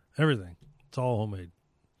 oh, shit. Everything. It's all homemade.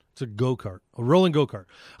 It's a go-kart. A rolling go-kart.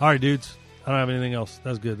 All right, dudes. I don't have anything else.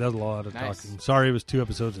 That's good. That's a lot of talking. Sorry it was 2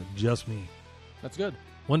 episodes of just me. That's good.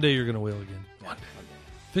 One day you're going to wheel again. One day.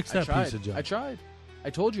 Fix that piece of junk. I tried.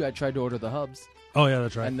 I told you I tried to order the hubs. Oh, yeah,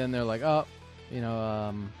 that's right. And then they're like, not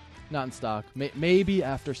in stock. Maybe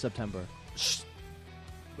after September.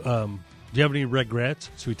 Do you have any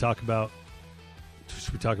regrets? Should we talk about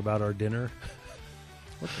our dinner?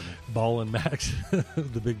 Ball and Max,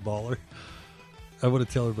 the big baller. I want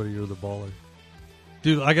to tell everybody you're the baller,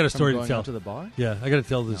 dude. I got a story to tell. Out to the bar? Yeah, I got to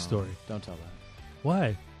tell this story. Don't tell that.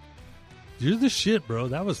 Why? You're the shit, bro.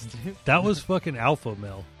 That was fucking alpha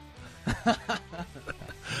male. I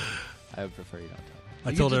would prefer you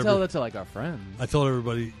don't tell that. Tell that to like our friends. I told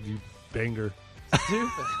everybody you banged her.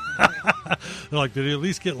 They're like, did he at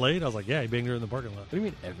least get laid? I was like, yeah, he banged her in the parking lot. What do you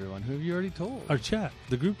mean everyone? Who have you already told? Our chat,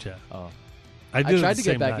 the group chat. Oh. I tried to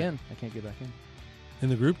get back in. I can't get back in. In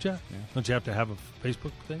the group chat? Yeah. Don't you have to have a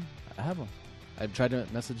Facebook thing? I have one. I tried to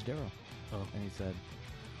message Daryl. Oh. And he said,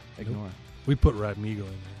 ignore. Nope. We put Radmigo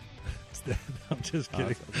in there. I'm just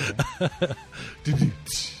kidding. Okay.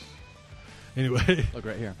 Anyway. Look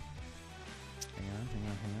right here. Hang on.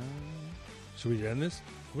 Should we end this?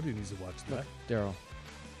 What do you need to watch that? Daryl.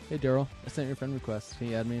 Hey, Daryl. I sent your friend request. Can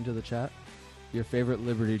you add me into the chat? Your favorite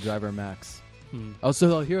Liberty driver, Max. Oh, so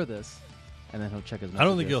he'll hear this. And then he'll check his messages. I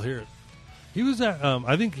don't think he'll hear it. He was at.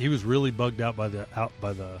 I think he was really bugged out by the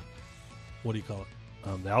what do you call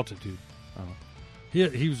it? The altitude. Oh.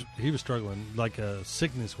 He was struggling. Like a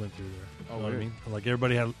sickness went through there. Oh, you know what I mean? Like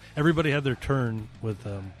everybody had their turn with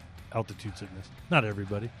altitude sickness. Not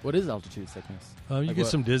everybody. What is altitude sickness? You get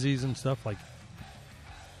some dizzies and stuff. Like,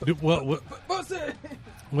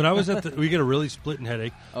 when I was we get a really splitting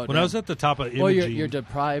headache. Oh, when I was at the top of Imogene. Well, you're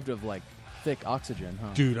deprived of like thick oxygen, huh?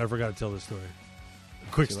 Dude, I forgot to tell this story.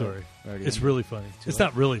 Quick story. It's really funny. It's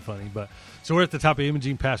not really funny, but so we're at the top of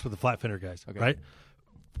Imogene Pass with the flat fender guys, right?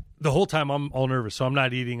 The whole time I'm all nervous, so I'm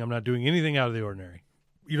not eating. I'm not doing anything out of the ordinary.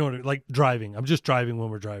 You know what I mean? Like driving. I'm just driving when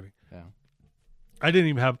we're driving. Yeah. I didn't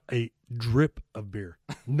even have a drip of beer.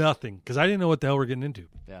 Nothing. Because I didn't know what the hell we're getting into.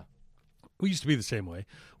 Yeah. We used to be the same way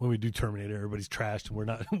when we do Terminator. Everybody's trashed,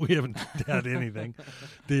 and we haven't had anything.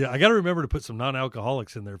 I got to remember to put some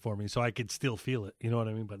non-alcoholics in there for me so I could still feel it. You know what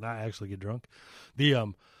I mean? But not actually get drunk.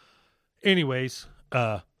 Anyways,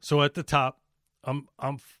 so at the top, I'm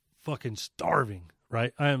fucking starving.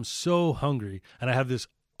 Right? I am so hungry, and I have this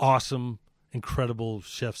awesome, incredible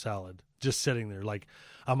chef salad just sitting there. Like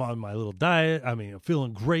I'm on my little diet. I mean, I'm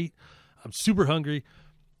feeling great. I'm super hungry.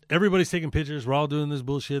 Everybody's taking pictures. We're all doing this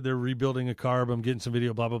bullshit. They're rebuilding a carb. I'm getting some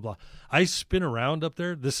video, blah, blah, blah. I spin around up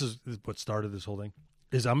there. This is what started this whole thing.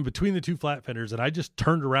 Is I'm between the two flat fenders, and I just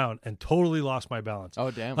turned around and totally lost my balance.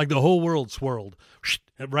 Oh, damn. Like the whole world swirled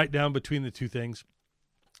right down between the two things.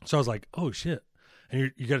 So I was like, oh, shit.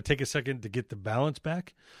 And you got to take a second to get the balance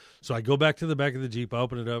back. So I go back to the back of the Jeep. I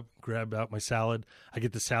open it up, grab out my salad. I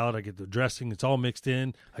get the salad. I get the dressing. It's all mixed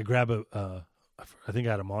in. I grab I think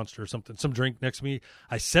I had a Monster or something, some drink next to me.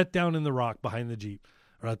 I sat down in the rock behind the Jeep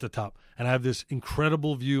right at the top, and I have this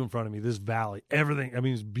incredible view in front of me, this valley, everything. I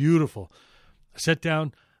mean, it's beautiful. I sat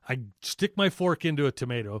down. I stick my fork into a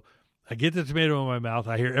tomato. I get the tomato in my mouth.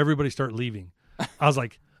 I hear everybody start leaving. I was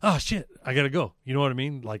like, oh, shit, I got to go. You know what I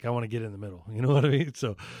mean? Like, I want to get in the middle. You know what I mean?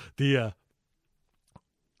 So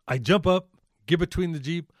I jump up, get between the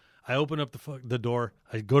Jeep. I open up the door.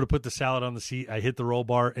 I go to put the salad on the seat. I hit the roll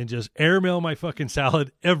bar and just airmail my fucking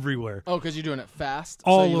salad everywhere. Oh, because you're doing it fast?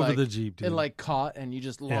 All over the Jeep, dude. It like caught and you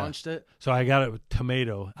just launched it? So I got a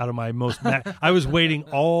tomato out of my most... I was waiting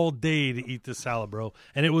all day to eat this salad, bro.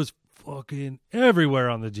 And it was fucking everywhere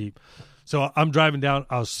on the Jeep. So I'm driving down.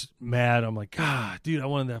 I was mad. I'm like, God, dude, I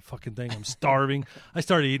wanted that fucking thing. I'm starving. I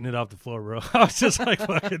started eating it off the floor, bro. I was just like,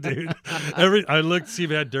 fucking dude. I looked to see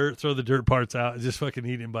if it had dirt, throw the dirt parts out, just fucking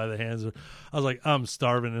eating by the hands. I was like, I'm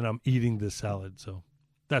starving and I'm eating this salad. So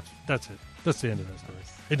that's it. That's the end of that story.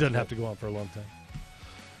 It doesn't have to go on for a long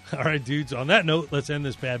time. All right, dudes. On that note, let's end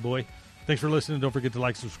this bad boy. Thanks for listening. Don't forget to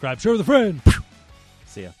like, subscribe, share with a friend.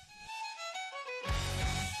 See ya.